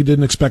said he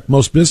didn't expect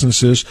most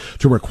businesses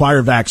to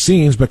require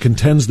vaccines, but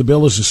contends the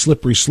bill is a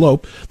slippery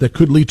slope that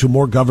could lead to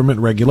more government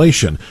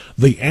regulation.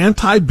 The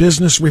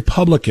anti-business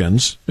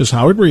Republicans, is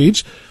how it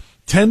reads,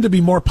 tend to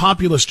be more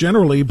populist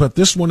generally, but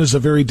this one is a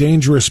very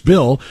dangerous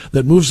bill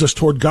that moves us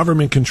toward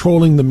government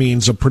controlling the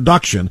means of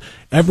production.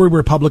 Every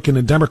Republican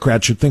and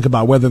Democrat should think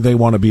about whether they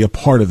want to be a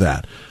part of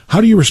that. How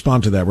do you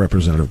respond to that,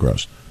 Representative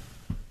Gross?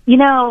 You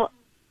know,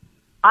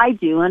 I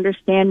do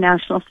understand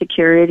national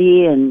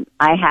security, and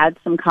I had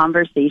some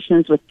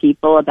conversations with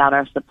people about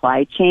our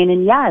supply chain.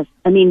 And yes,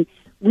 I mean,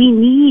 we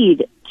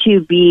need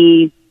to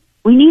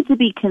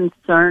be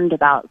concerned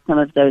about some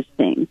of those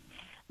things.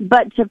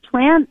 But to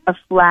plant a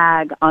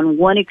flag on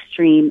one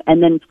extreme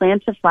and then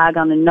plant a flag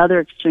on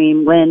another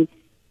extreme when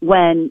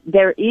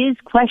there is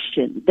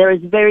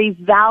very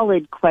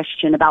valid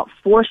question about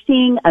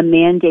forcing a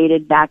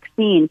mandated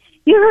vaccine.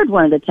 You heard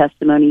one of the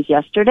testimonies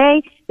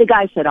yesterday. The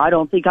guy said, I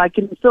don't think I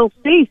can feel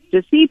safe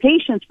to see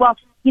patients. Well,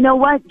 you know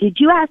what? Did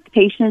you ask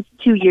patients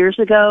 2 years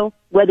ago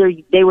whether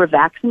they were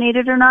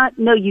vaccinated or not?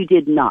 No, you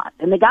did not.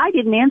 And the guy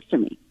didn't answer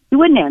me. He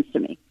wouldn't answer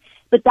me.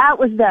 But that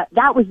was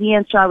the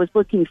answer I was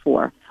looking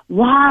for.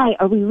 Why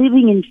are we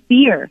living in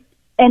fear?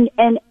 And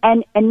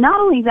not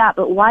only that,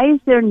 but why is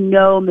there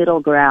no middle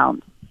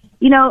ground?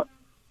 You know,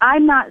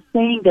 I'm not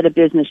saying that a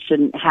business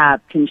shouldn't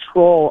have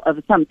control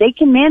of some. They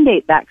can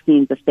mandate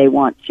vaccines if they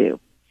want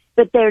to.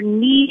 But there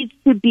needs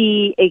to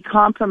be a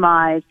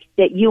compromise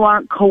that you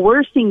aren't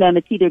coercing them.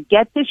 It's either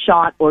get the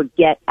shot or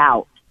get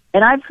out.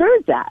 And I've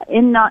heard that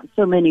in not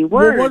so many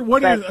words.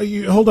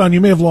 Hold on,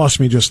 you may have lost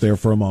me just there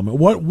for a moment.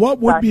 What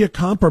would be a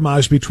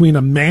compromise between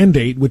a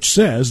mandate, which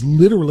says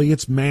literally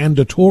it's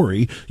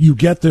mandatory, you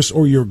get this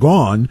or you're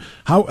gone?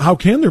 How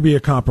can there be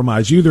a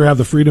compromise? You either have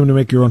the freedom to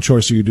make your own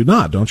choice or you do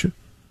not, don't you?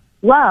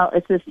 Well,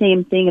 it's the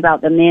same thing about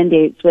the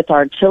mandates with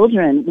our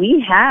children.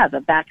 We have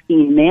a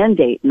vaccine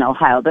mandate in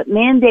Ohio, but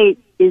mandate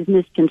is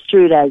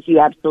misconstrued as you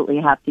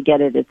absolutely have to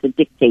get it. It's a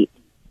dictate.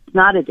 It's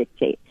not a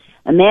dictate.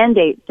 A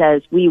mandate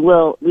says we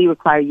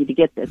require you to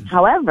get this.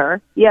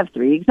 However, you have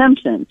 3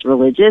 exemptions: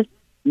 religious,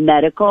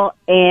 medical,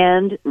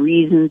 and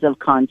reasons of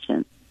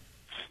conscience.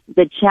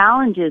 The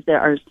challenge is there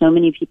are so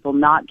many people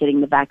not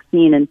getting the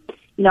vaccine. And,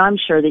 you know, I'm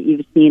sure that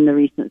you've seen the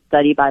recent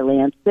study by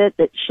Lancet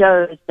that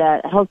shows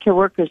that healthcare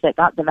workers that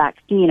got the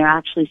vaccine are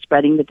actually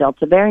spreading the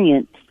Delta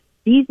variant.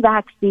 These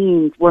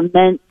vaccines were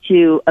meant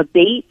to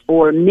abate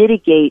or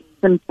mitigate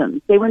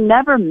symptoms. They were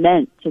never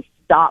meant to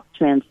stop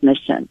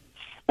transmission.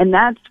 And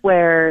that's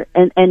where,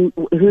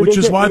 which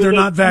is why they're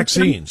not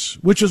vaccines.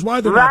 Which is why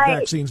they're not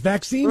vaccines.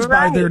 Vaccines,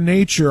 by their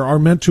nature, are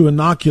meant to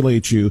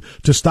inoculate you,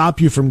 to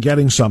stop you from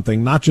getting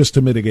something, not just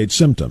to mitigate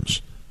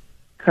symptoms.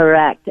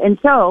 Correct. And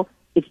so,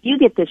 if you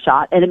get the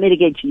shot and it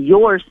mitigates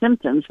your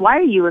symptoms, why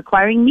are you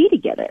requiring me to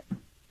get it?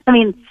 I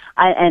mean,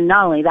 and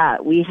not only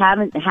that, we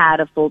haven't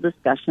had a full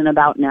discussion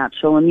about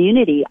natural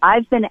immunity.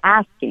 I've been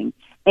asking,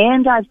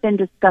 and I've been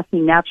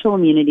discussing natural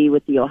immunity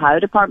with the Ohio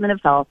Department of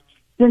Health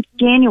since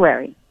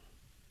January.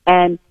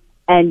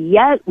 And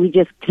yet we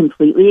just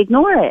completely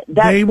ignore it.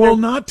 They will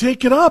not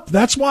take it up.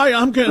 That's why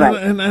I'm going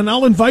and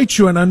I'll invite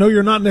you. And I know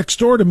you're not next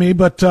door to me,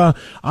 but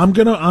I'm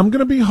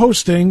gonna be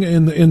hosting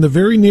in the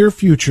very near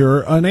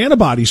future an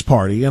antibodies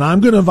party, and I'm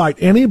going to invite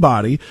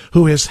anybody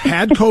who has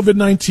had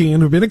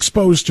COVID-19, who've been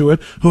exposed to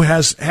it, who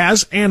has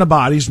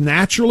antibodies,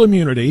 natural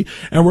immunity,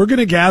 and we're going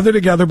to gather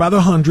together by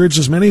the hundreds,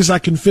 as many as I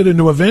can fit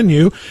into a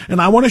venue,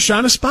 and I want to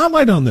shine a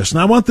spotlight on this, and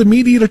I want the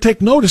media to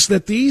take notice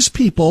that these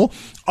people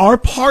are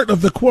part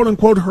of the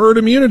quote-unquote herd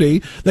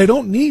immunity. They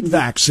don't need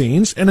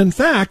vaccines. And in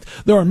fact,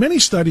 there are many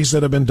studies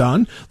that have been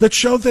done that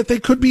show that they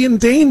could be in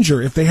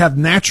danger if they have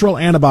natural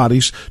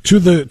antibodies to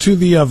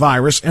the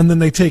virus, and then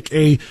they take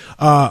a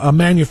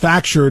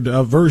manufactured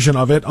version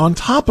of it on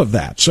top of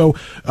that. So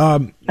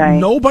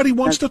nobody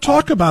wants to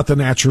talk about the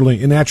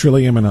naturally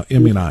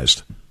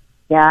immunized.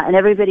 Yeah, and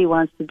everybody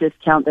wants to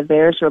discount the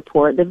VAERS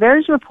report. The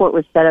VAERS report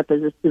was set up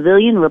as a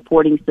civilian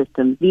reporting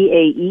system,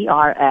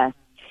 VAERS.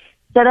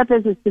 Set up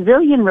as a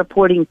civilian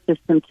reporting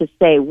system to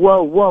say,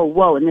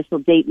 whoa, and this will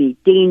date me,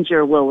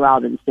 danger, Will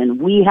Robinson,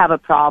 we have a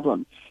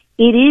problem.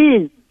 It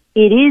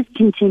is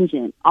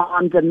contingent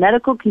on the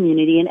medical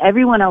community and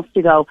everyone else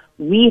to go,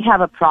 we have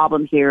a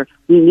problem here,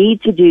 we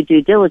need to do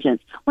due diligence.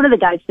 One of the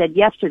guys said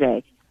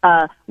yesterday,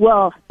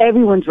 well,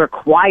 everyone's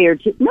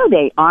required to. No,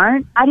 they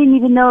aren't. I didn't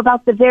even know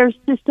about the VAERS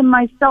system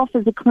myself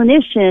as a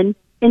clinician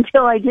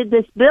until I did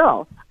this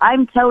bill.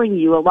 I'm telling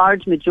you, a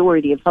large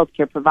majority of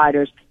healthcare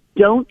providers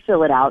don't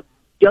fill it out,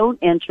 don't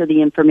enter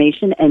the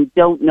information, and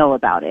don't know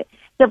about it.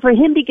 So for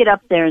him to get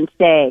up there and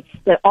say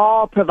that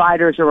all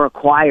providers are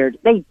required,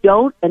 they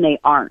don't and they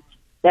aren't.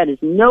 That is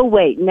no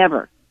way,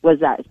 never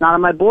was that. It's not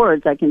on my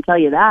boards, I can tell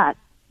you that.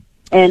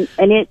 And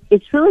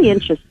it's really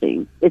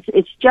interesting.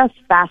 It's just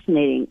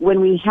fascinating.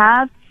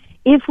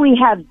 If we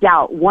have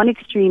doubt, one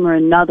extreme or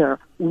another,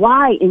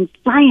 why in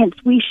science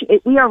we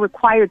are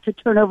required to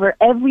turn over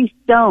every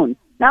stone,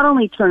 not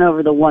only turn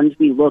over the ones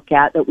we look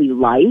at that we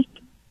like.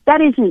 That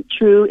isn't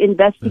true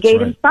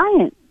investigative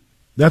science.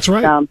 That's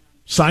right.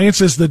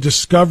 Science is the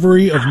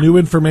discovery of new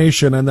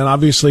information, and then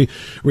obviously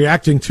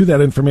reacting to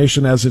that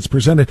information as it's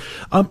presented.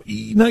 Now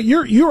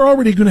you're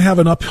already going to have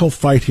an uphill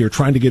fight here,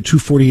 trying to get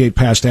 248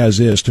 passed as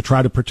is to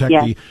try to protect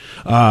the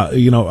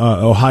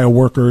Ohio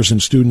workers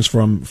and students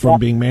from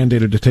being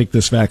mandated to take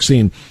this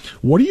vaccine.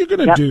 What are you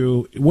going to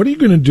do? What are you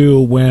going to do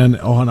when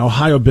an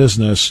Ohio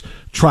business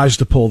tries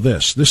to pull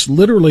this? This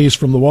literally is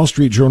from the Wall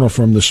Street Journal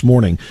from this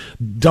morning.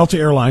 Delta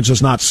Airlines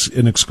is not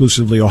an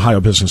exclusively Ohio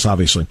business,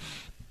 obviously.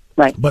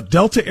 Right. But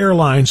Delta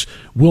Airlines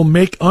will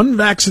make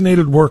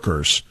unvaccinated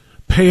workers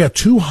pay a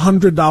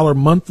 $200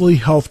 monthly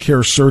health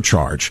care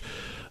surcharge,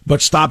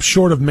 but stop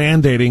short of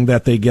mandating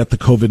that they get the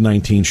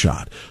COVID-19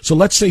 shot. So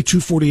let's say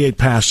 248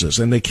 passes,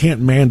 and they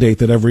can't mandate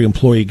that every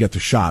employee get the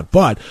shot.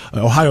 But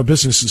Ohio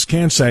businesses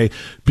can say,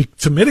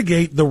 to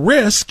mitigate the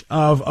risk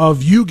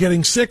of you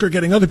getting sick or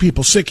getting other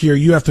people sick here,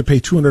 you have to pay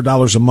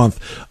 $200 a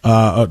month,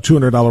 a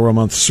 $200 a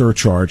month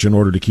surcharge in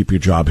order to keep your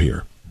job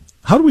here.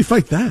 How do we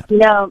fight that?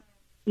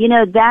 You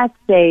know, that's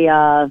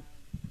a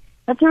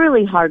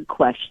really hard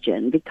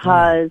question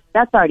because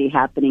that's already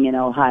happening in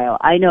Ohio.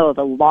 I know of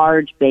a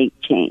large bank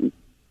chain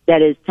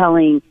that is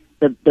telling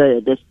the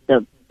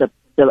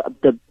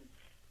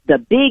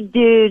big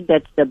dude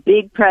that's the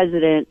big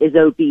president is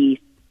obese,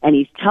 and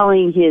he's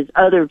telling his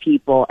other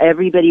people,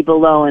 everybody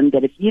below him,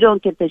 that if you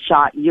don't get the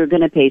shot, you're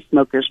going to pay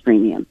smoker's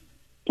premium.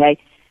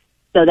 Okay?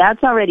 So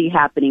that's already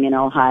happening in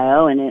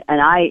Ohio, and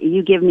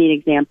you give me an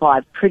example,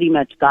 I've pretty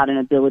much got an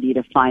ability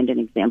to find an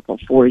example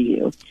for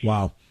you.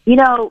 Wow. You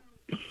know,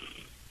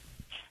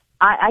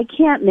 I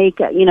can't make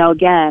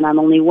again, I'm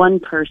only one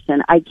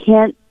person.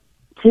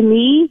 To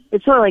me,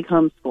 it's sort of like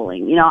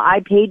homeschooling. You know,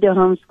 I paid to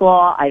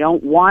homeschool. I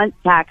don't want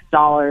tax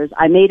dollars.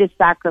 I made a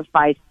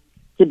sacrifice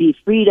to be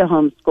free to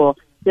homeschool.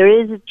 There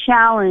is a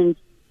challenge.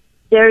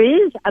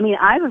 I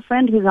have a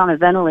friend who's on a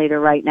ventilator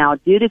right now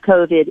due to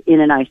COVID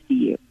in an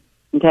ICU.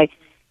 Okay?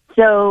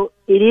 So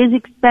it is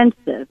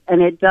expensive,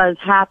 and it does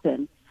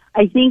happen.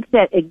 I think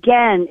that,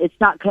 again, it's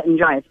not cut and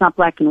dry. It's not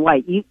black and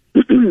white.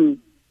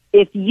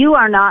 If you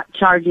are not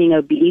charging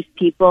obese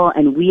people,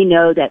 and we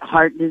know that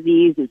heart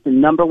disease is the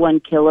number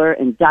one killer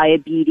and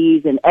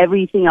diabetes and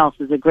everything else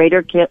is a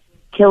greater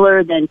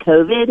killer than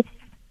COVID,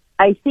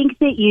 I think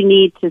that you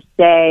need to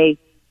say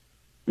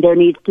there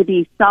needs to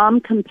be some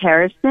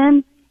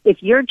comparison. If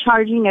you're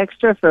charging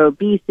extra for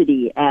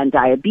obesity and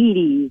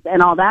diabetes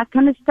and all that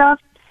kind of stuff,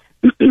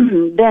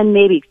 then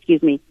maybe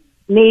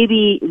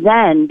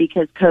then,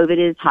 because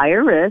COVID is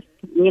higher risk,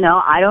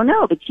 I don't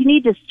know, but you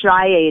need to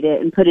striate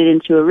it and put it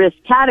into a risk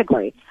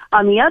category.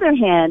 On the other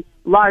hand,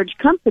 large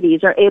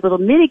companies are able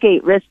to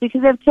mitigate risk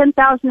because they have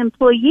 10,000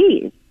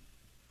 employees.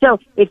 So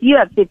if you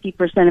have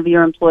 50% of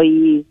your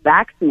employees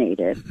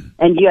vaccinated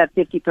and you have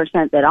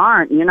 50% that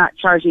aren't, and you're not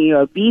charging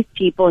your obese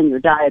people and your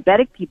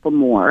diabetic people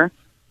more,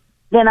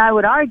 then I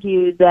would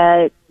argue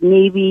that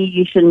maybe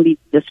you shouldn't be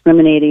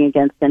discriminating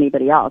against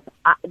anybody else.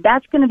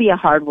 That's going to be a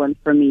hard one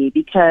for me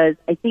because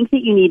I think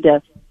that you need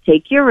to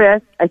take your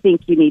risk. I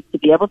think you need to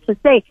be able to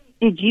say,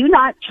 did you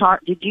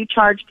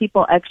charge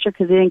people extra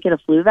because they didn't get a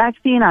flu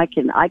vaccine? I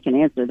can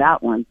answer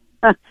that one.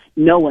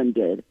 No one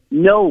did.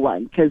 No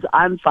one, because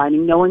I'm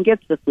finding no one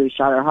gets the flu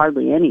shot or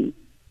hardly any.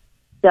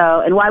 So,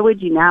 and why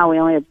would you now? We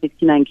only have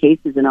 69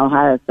 cases in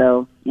Ohio,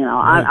 so,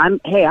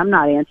 I'm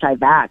not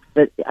anti-vax,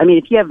 but,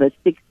 if you have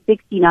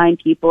 69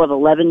 people of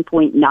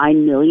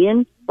 11.9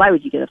 million, why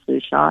would you get a flu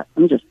shot?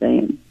 I'm just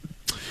saying.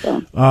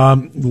 So.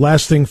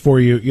 Last thing for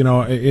you,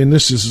 and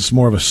this is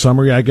more of a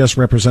summary, I guess,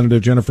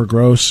 Representative Jennifer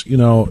Gross,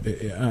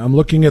 I'm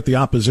looking at the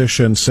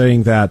opposition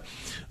saying that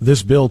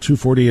this bill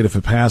 248, if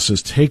it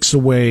passes, takes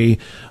away,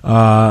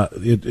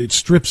 it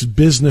strips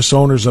business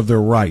owners of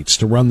their rights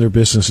to run their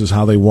businesses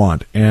how they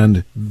want.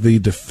 And the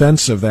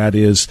defense of that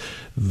is,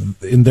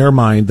 in their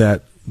mind,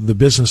 that the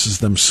businesses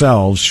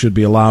themselves should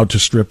be allowed to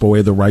strip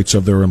away the rights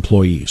of their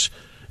employees.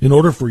 In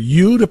order for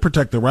you to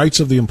protect the rights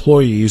of the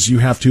employees, you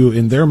have to,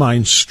 in their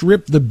mind,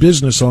 strip the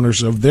business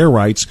owners of their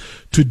rights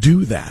to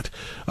do that.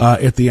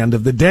 At the end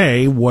of the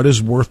day, what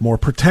is worth more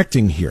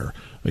protecting here?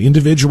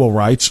 Individual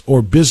rights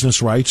or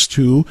business rights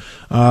to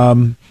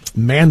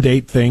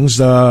mandate things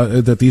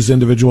that these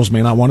individuals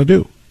may not want to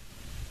do.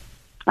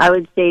 I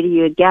would say to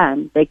you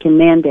again, they can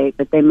mandate,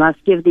 but they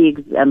must give the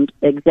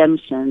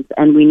exemptions,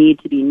 and we need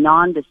to be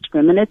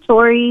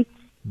non-discriminatory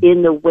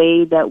in the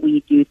way that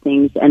we do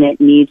things, and it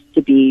needs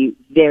to be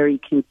very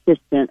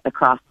consistent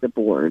across the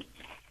board.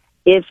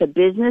 If a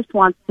business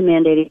wants to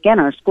mandate, again,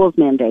 our schools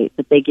mandate,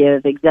 but they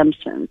give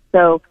exemptions.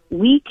 So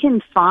we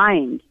can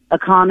find a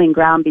common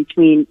ground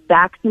between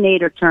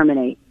vaccinate or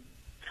terminate,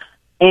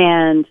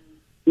 and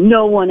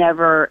no one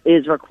ever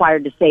is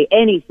required to say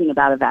anything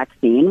about a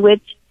vaccine,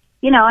 which,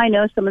 I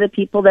know some of the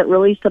people that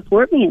really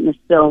support me in this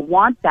bill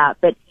want that,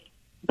 but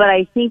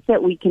I think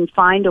that we can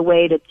find a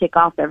way to tick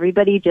off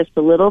everybody just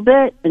a little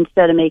bit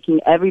instead of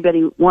making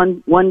everybody,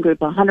 one group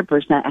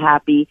 100%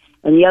 happy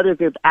and the other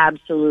group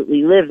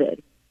absolutely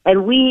livid.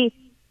 And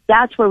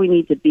that's where we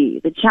need to be.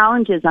 The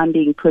challenge is I'm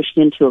being pushed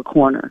into a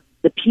corner.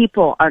 The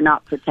people are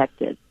not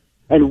protected,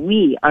 and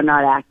we are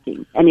not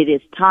acting. And it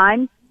is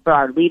time for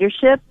our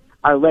leadership,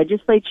 our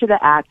legislature to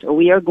act, or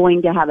we are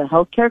going to have a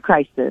healthcare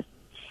crisis,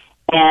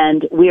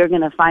 and we are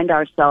going to find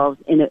ourselves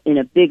in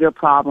a bigger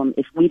problem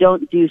if we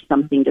don't do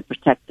something to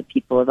protect the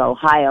people of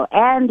Ohio.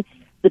 And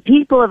the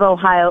people of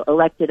Ohio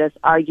elected us,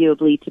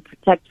 arguably, to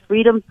protect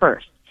freedom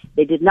first.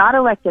 They did not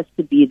elect us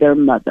to be their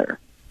mother.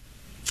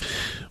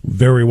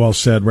 Very well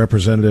said,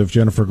 Representative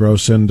Jennifer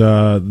Gross. And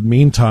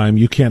meantime,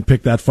 you can't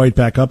pick that fight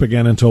back up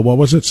again until, what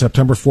was it,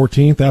 September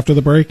 14th after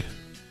the break?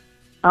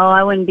 Oh,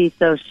 I wouldn't be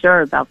so sure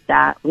about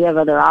that. We have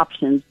other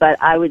options,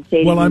 but I would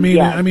say. Well, I mean,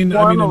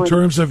 formally. in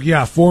terms of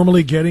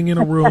formally getting in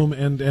a room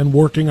and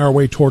working our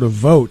way toward a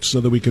vote so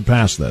that we could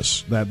pass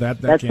this.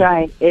 That's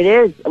right. It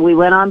is. We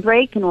went on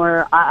break, and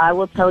I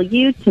will tell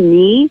you, to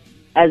me,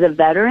 as a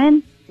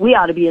veteran, we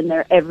ought to be in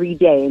there every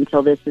day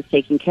until this is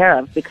taken care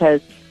of,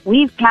 because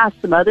we've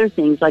passed some other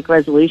things like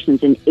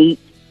resolutions in 8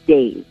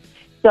 days.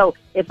 So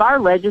if our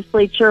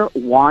legislature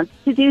wants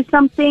to do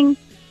something,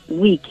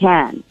 we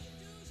can.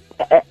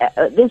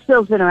 This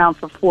bill's been around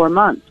for 4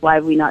 months. Why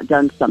have we not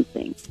done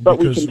something? But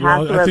we can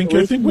pass a resolution.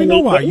 I think we know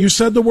why. You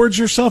said the words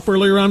yourself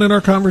earlier on in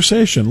our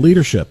conversation.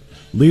 Leadership.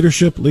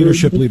 Leadership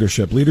needs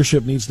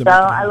to be. So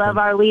I love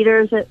our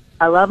leaders.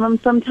 I love them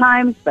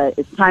sometimes, but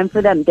it's time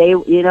for them.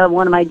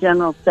 One of my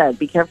generals said,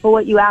 be careful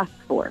what you ask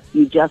for.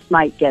 You just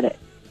might get it.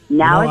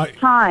 Now it's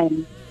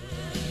time.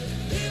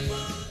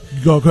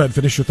 Go ahead.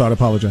 Finish your thought. I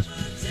apologize.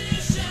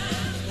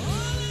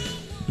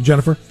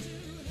 Jennifer?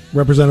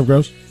 Representative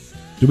Gross?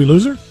 Did we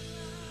lose her?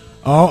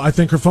 Oh, I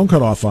think her phone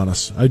cut off on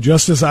us. I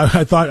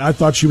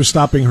thought she was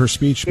stopping her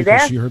speech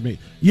because she heard me.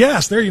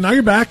 Yes, there you. Now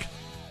you're back.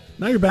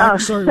 Oh,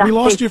 sorry, we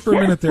lost you for a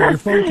minute there. Your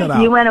phone cut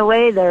out. You went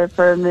away there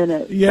for a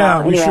minute. Yeah,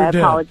 so, we anyway, sure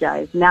did. I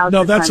apologize. Now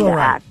no, it's that's time all to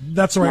right. act.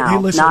 That's all right. Now, hey,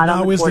 listen,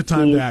 now is the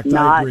time to act.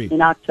 Not I agree.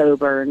 In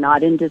October,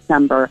 not in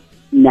December.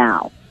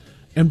 Now.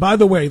 And by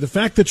the way, the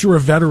fact that you're a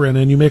veteran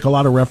and you make a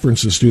lot of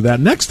references to that,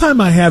 next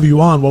time I have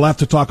you on, we'll have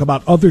to talk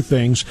about other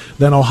things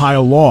than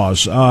Ohio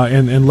laws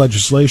and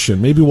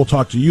legislation. Maybe we'll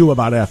talk to you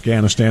about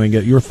Afghanistan and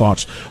get your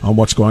thoughts on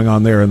what's going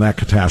on there in that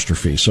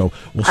catastrophe. So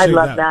we'll save I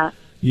love that.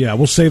 Yeah,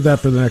 we'll save that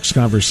for the next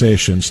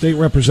conversation. State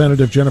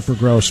Representative Jennifer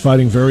Gross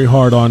fighting very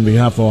hard on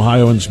behalf of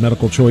Ohioans'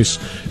 medical choice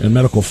and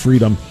medical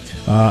freedom,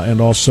 and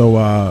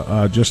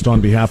also just on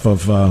behalf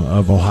of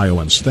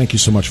Ohioans. Thank you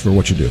so much for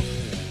what you do.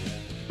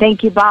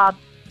 Thank you, Bob.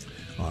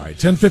 All right,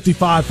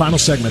 10:55, final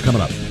segment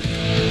coming up.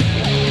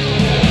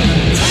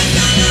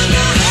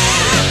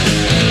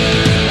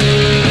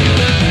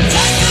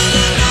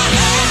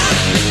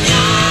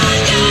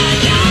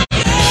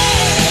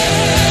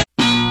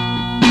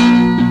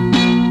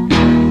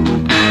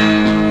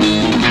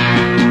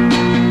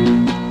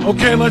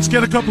 Okay, let's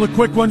get a couple of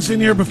quick ones in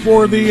here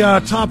before the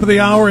top of the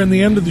hour and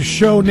the end of the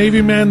show.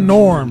 Navy man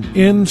Norm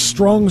in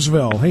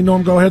Strongsville. Hey,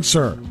 Norm, go ahead,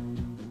 sir.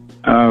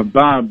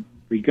 Bob,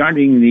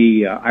 regarding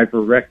the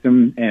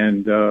ivermectin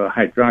and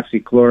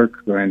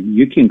hydroxychloroquine,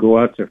 you can go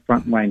out to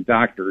frontline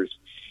doctors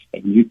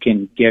and you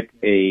can get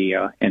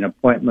an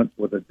appointment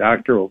with a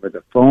doctor over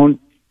the phone,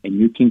 and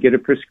you can get a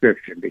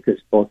prescription, because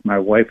both my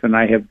wife and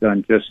I have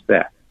done just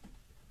that.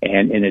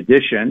 And in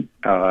addition,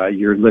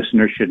 your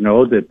listeners should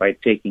know that by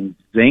taking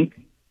zinc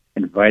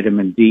and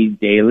vitamin D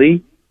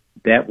daily,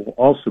 that will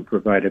also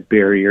provide a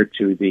barrier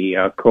to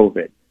the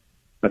COVID.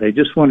 But I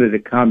just wanted to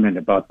comment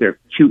about their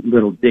cute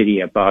little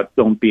ditty about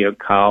don't be a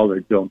cow or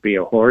don't be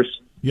a horse.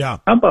 Yeah.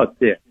 How about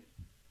this?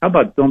 How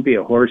about don't be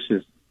a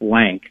horse's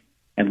blank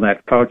and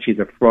let Fauci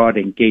the fraud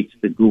and Gates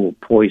the ghoul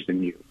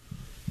poison you?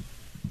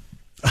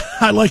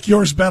 I like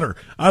yours better.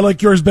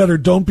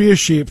 Don't be a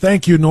sheep.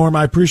 Thank you, Norm.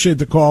 I appreciate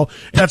the call.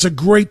 That's a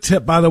great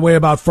tip, by the way,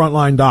 about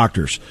frontline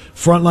doctors.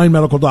 Frontline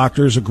medical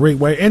doctors, a great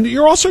way. And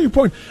you're also, your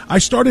point, I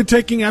started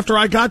taking, after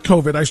I got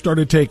COVID, I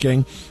started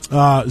taking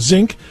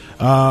zinc,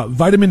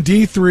 vitamin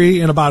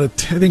D3 in about, I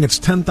think it's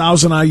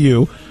 10,000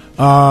 IU,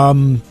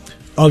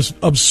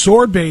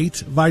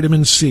 absorbate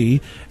vitamin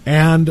C,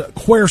 and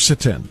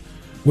quercetin,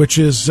 which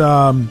is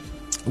a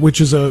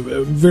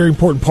very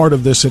important part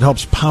of this. It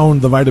helps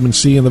pound the vitamin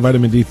C and the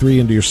vitamin D3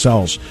 into your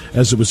cells,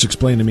 as it was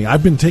explained to me.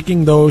 I've been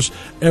taking those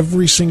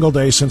every single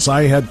day since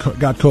I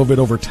got COVID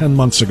over 10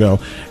 months ago,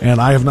 and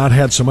I have not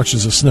had so much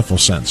as a sniffle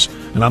since.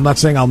 And I'm not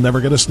saying I'll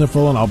never get a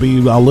sniffle and I'll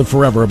live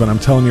forever, but I'm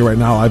telling you right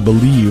now, I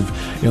believe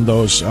in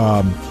those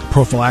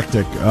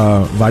prophylactic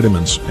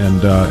vitamins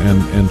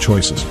and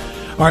choices.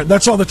 All right,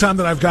 that's all the time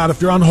that I've got.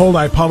 If you're on hold,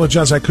 I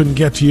apologize I couldn't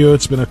get to you.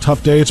 It's been a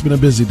tough day. It's been a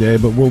busy day,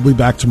 but we'll be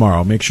back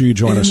tomorrow. Make sure you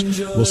join us.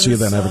 We'll see you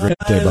then. Have a great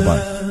day.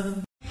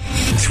 Bye-bye.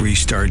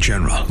 3-star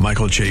General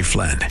Michael J.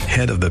 Flynn,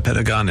 head of the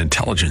Pentagon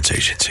Intelligence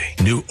Agency,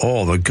 knew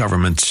all the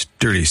government's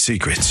dirty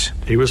secrets.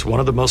 He was one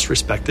of the most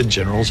respected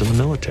generals in the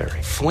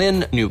military.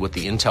 Flynn knew what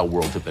the intel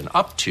world had been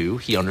up to.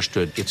 He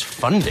understood its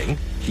funding.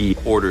 He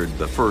ordered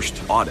the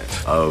first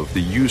audit of the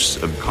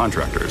use of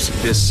contractors.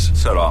 This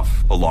set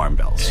off alarm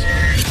bells.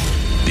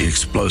 The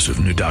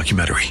explosive new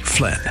documentary,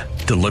 Flynn,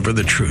 deliver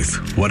the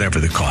truth, whatever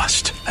the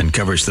cost, and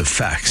covers the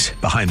facts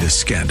behind this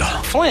scandal.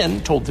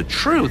 Flynn told the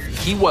truth.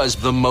 He was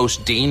the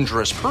most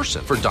dangerous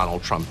person for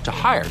Donald Trump to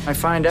hire. I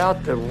find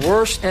out the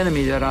worst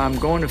enemy that I'm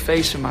going to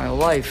face in my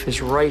life is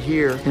right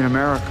here in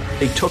America.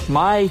 They took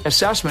my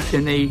assessment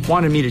and they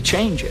wanted me to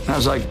change it. And I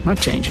was like, I'm not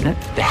changing it.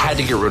 They had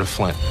to get rid of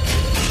Flynn.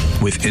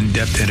 With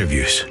in-depth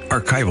interviews,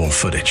 archival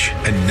footage,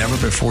 and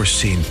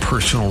never-before-seen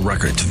personal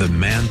records of the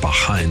man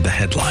behind the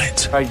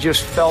headlines. I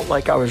just felt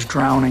like I was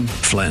drowning.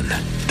 Flynn,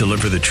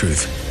 deliver the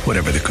truth,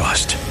 whatever the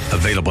cost.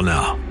 Available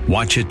now.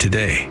 Watch it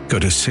today. Go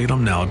to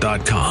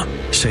salemnow.com.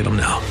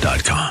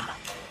 salemnow.com.